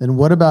 then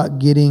what about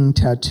getting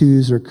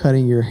tattoos or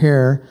cutting your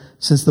hair?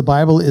 Since the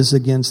Bible is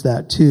against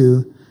that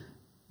too,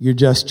 you're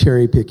just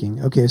cherry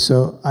picking. Okay,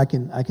 so I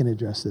can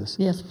address this.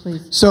 Yes,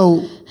 please.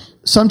 So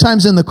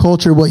sometimes in the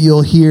culture, what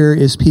you'll hear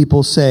is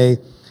people say,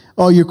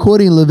 "Oh, you're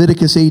quoting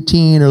Leviticus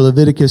 18 or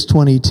Leviticus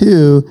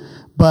 22,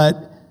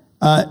 but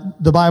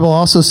the Bible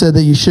also said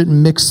that you shouldn't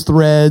mix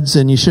threads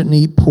and you shouldn't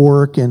eat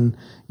pork and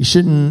you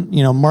shouldn't,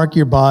 mark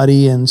your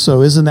body. And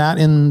so isn't that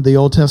in the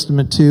Old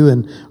Testament too?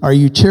 And are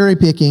you cherry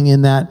picking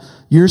in that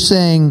you're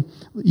saying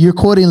you're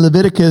quoting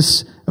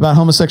Leviticus about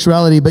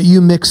homosexuality, but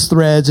you mix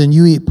threads and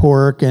you eat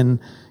pork and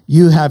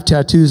you have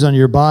tattoos on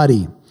your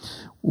body?"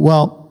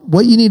 Well,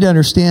 what you need to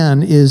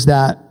understand is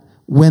that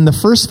when the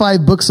first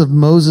 5 books of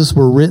Moses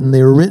were written,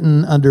 they were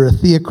written under a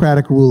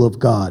theocratic rule of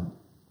God.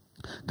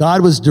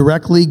 God was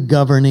directly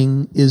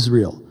governing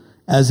Israel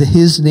as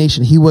his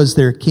nation. He was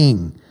their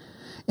king.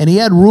 And he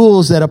had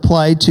rules that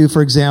applied to,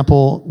 for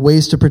example,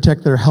 ways to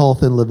protect their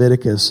health in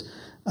Leviticus.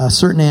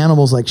 Certain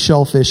animals like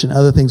shellfish and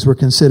other things were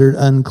considered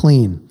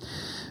unclean.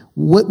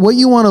 What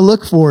you want to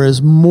look for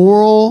is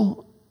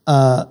moral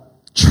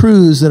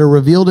truths that are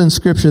revealed in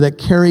Scripture that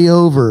carry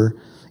over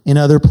in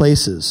other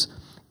places.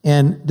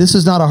 And this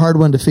is not a hard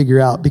one to figure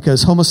out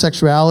because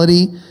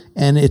homosexuality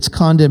and its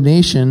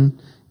condemnation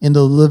in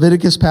the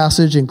Leviticus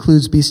passage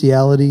includes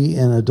bestiality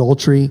and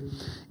adultery.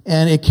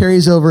 And it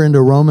carries over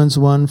into Romans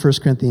 1, 1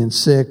 Corinthians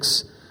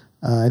 6.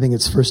 I think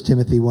it's 1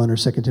 Timothy 1 or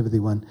 2 Timothy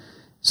 1.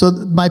 So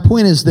my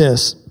point is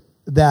this,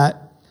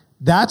 that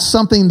That's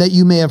something that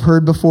you may have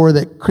heard before,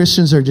 that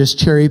Christians are just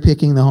cherry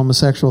picking the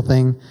homosexual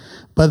thing.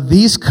 But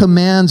these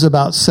commands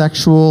about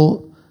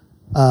sexual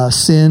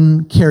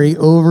sin carry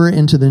over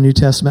into the New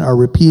Testament, are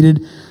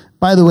repeated.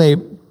 By the way,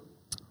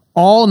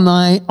 all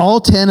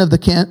 10 of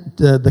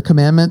the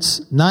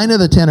commandments, 9 of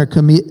the 10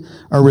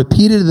 are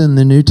repeated in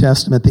the New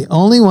Testament. The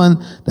only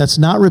one that's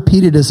not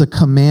repeated as a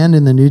command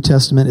in the New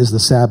Testament is the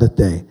Sabbath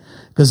day,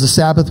 because the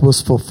Sabbath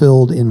was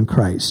fulfilled in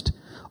Christ.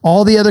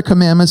 All the other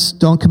commandments,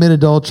 don't commit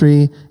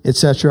adultery,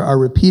 etc., are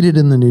repeated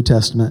in the New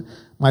Testament.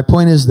 My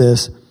point is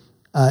this.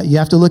 You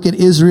have to look at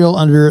Israel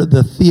under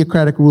the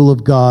theocratic rule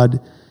of God,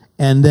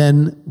 and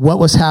then what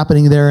was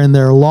happening there in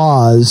their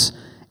laws,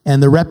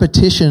 and the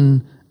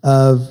repetition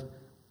of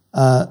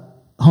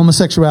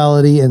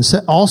homosexuality and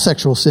all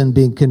sexual sin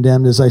being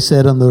condemned, as I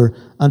said under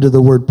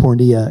the word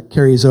porneia,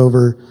 carries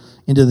over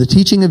into the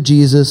teaching of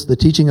Jesus, the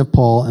teaching of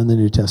Paul, and the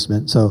New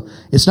Testament. So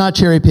it's not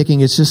cherry picking,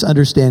 it's just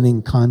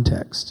understanding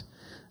context.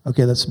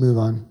 Okay, let's move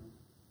on.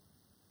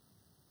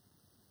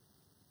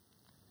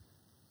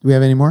 Do we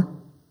have any more?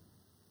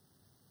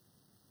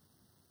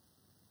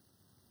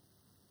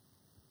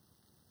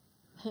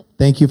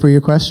 Thank you for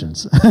your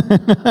questions.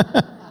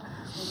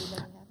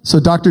 So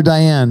Dr.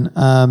 Diane,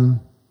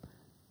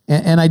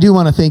 and I do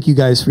want to thank you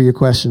guys for your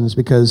questions,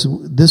 because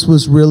this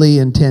was really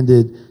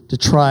intended to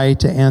try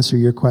to answer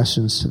your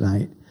questions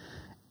tonight.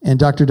 And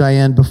Dr.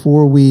 Diane,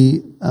 before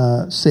we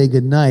say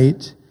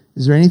goodnight,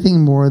 is there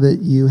anything more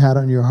that you had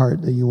on your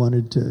heart that you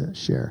wanted to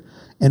share?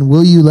 And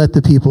will you let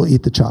the people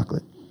eat the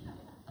chocolate?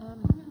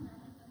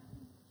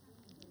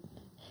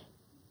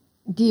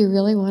 Do you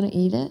really want to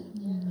eat it?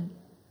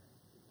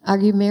 Are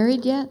you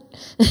married yet?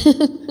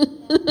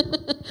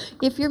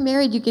 If you're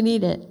married, you can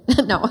eat it.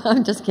 No,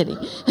 I'm just kidding.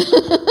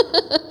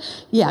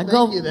 Yeah,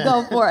 well,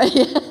 go for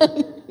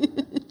it.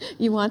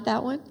 You want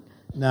that one?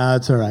 No,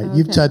 it's all right. Okay.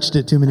 You've touched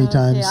it too many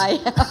times. I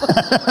have.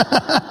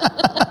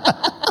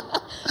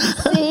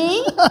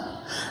 See?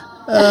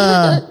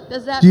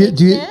 Does that make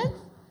sense?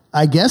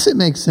 I guess it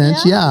makes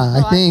sense. Yeah,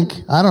 so I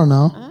think. I don't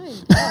know.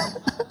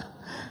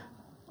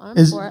 I'm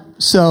for it.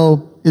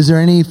 So, is there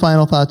any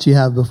final thoughts you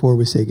have before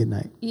we say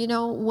goodnight? You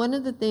know, one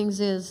of the things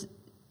is,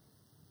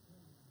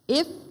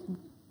 if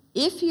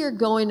you're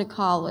going to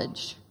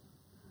college,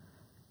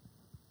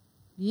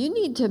 you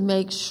need to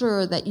make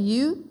sure that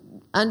you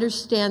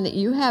understand that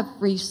you have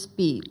free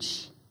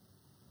speech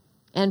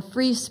and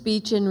free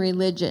speech in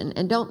religion,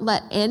 and don't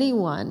let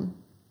anyone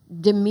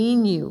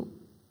demean you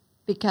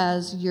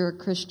because you're a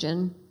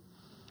Christian.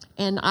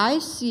 And I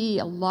see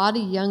a lot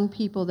of young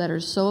people that are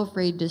so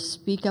afraid to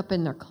speak up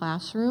in their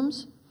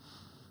classrooms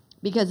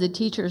because the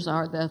teachers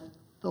are the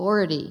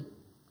authority.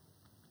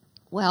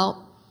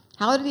 Well,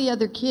 how do the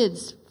other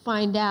kids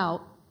find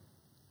out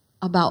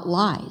about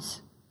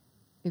lies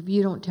if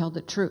you don't tell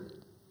the truth?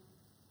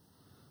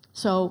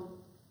 So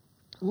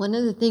one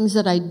of the things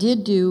that I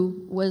did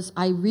do was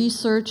I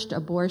researched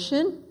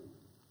abortion.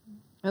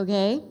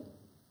 Okay?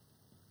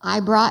 I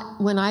brought,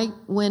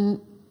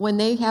 when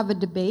they have a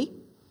debate,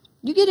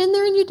 you get in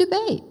there and you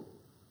debate.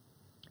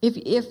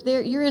 If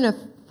you're in a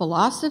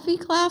philosophy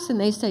class and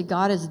they say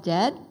God is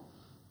dead,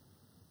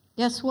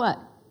 guess what?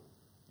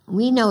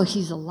 We know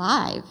he's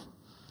alive,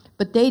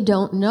 but they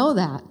don't know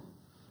that.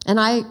 And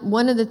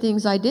one of the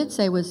things I did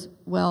say was,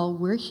 well,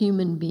 we're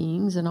human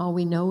beings, and all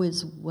we know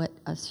is what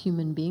us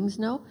human beings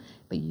know,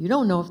 but you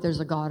don't know if there's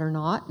a God or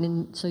not,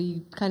 and so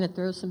you kind of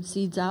throw some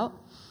seeds out.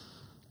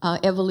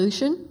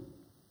 Evolution.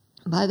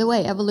 By the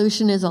way,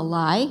 evolution is a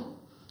lie.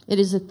 It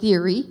is a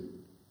theory.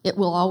 It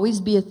will always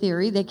be a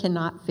theory. They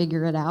cannot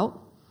figure it out.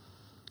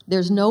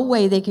 There's no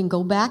way they can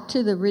go back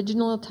to the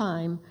original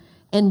time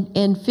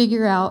and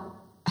figure out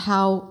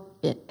how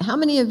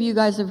many of you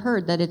guys have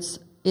heard that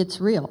it's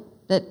real,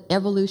 that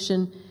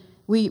evolution,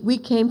 we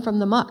came from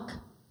the muck.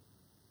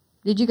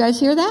 Did you guys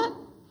hear that?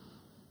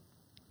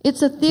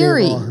 It's a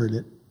theory. They've all heard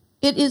it.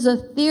 It is a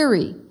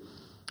theory.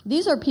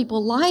 These are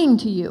people lying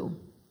to you.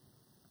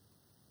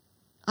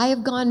 I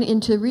have gone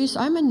into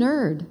research. I'm a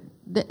nerd.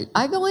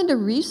 I go into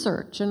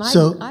research, and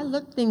I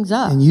look things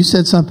up. And you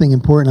said something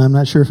important. I'm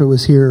not sure if it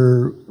was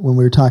here when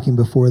we were talking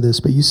before this,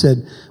 but you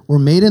said we're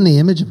made in the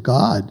image of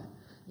God.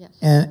 Yes.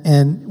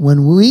 And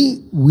when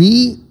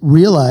we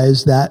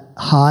realize that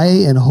high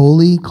and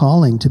holy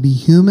calling to be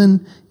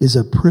human is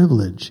a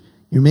privilege,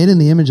 you're made in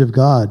the image of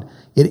God,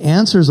 it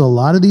answers a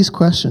lot of these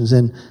questions.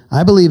 And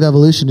I believe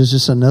evolution is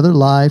just another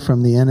lie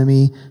from the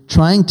enemy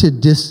trying to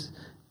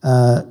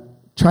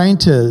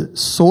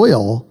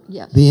soil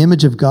yes. the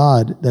image of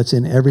God that's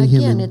in every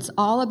human. Again, it's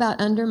all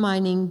about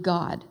undermining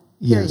God.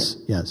 Period.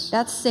 Yes.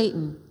 That's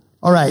Satan.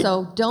 All right.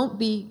 So don't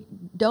be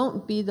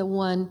the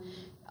one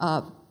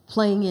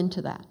playing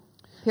into that.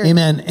 Period.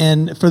 Amen.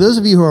 And for those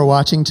of you who are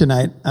watching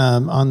tonight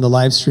on the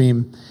live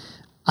stream,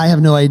 I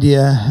have no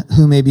idea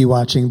who may be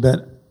watching,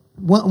 but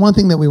one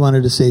thing that we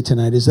wanted to say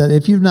tonight is that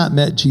if you've not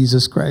met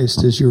Jesus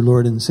Christ as your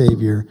Lord and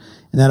Savior,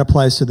 and that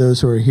applies to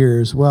those who are here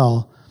as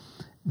well,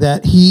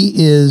 that he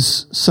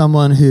is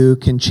someone who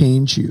can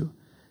change you.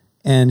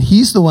 And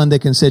he's the one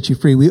that can set you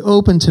free. We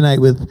open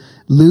tonight with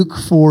Luke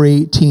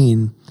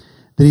 4:18,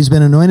 that he's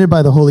been anointed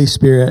by the Holy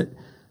Spirit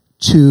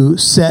to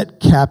set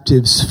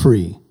captives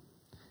free.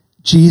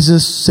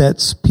 Jesus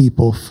sets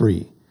people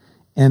free.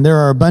 And there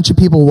are a bunch of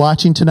people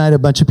watching tonight, a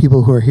bunch of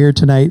people who are here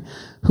tonight,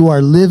 who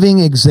are living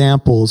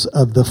examples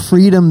of the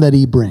freedom that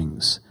he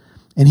brings.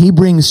 And he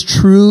brings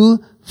true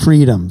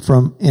freedom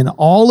from in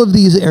all of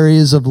these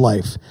areas of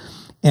life.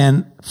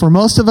 And for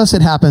most of us,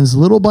 it happens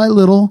little by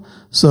little.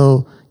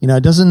 So,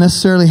 it doesn't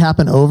necessarily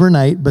happen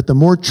overnight, but the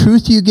more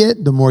truth you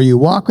get, the more you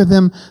walk with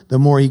him, the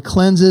more he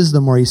cleanses, the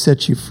more he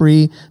sets you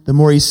free, the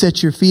more he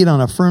sets your feet on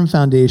a firm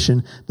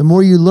foundation, the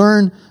more you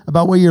learn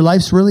about what your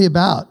life's really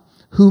about,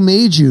 who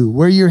made you,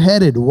 where you're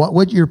headed,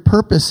 what your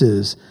purpose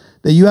is,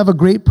 that you have a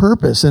great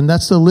purpose, and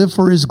that's to live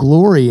for his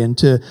glory and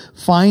to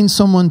find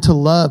someone to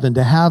love and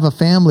to have a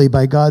family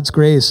by God's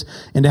grace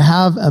and to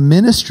have a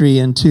ministry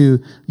and to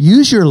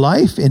use your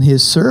life in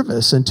his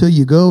service until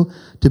you go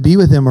to be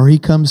with him or he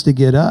comes to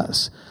get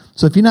us.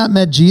 So if you've not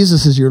met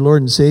Jesus as your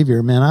Lord and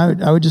Savior, man,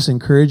 I would just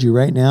encourage you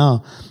right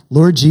now,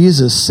 Lord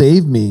Jesus,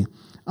 save me.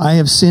 I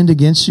have sinned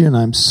against you and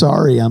I'm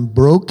sorry. I'm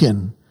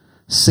broken.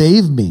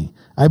 Save me.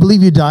 I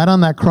believe you died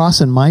on that cross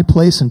in my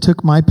place and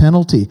took my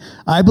penalty.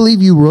 I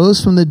believe you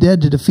rose from the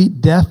dead to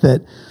defeat death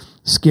that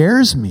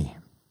scares me.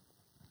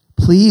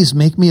 Please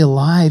make me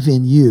alive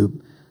in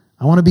you.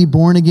 I want to be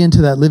born again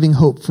to that living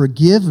hope.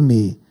 Forgive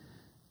me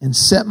and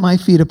set my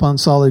feet upon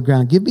solid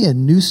ground. Give me a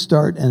new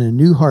start and a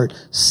new heart.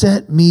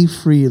 Set me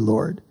free,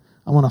 Lord.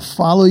 I want to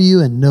follow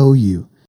you and know you.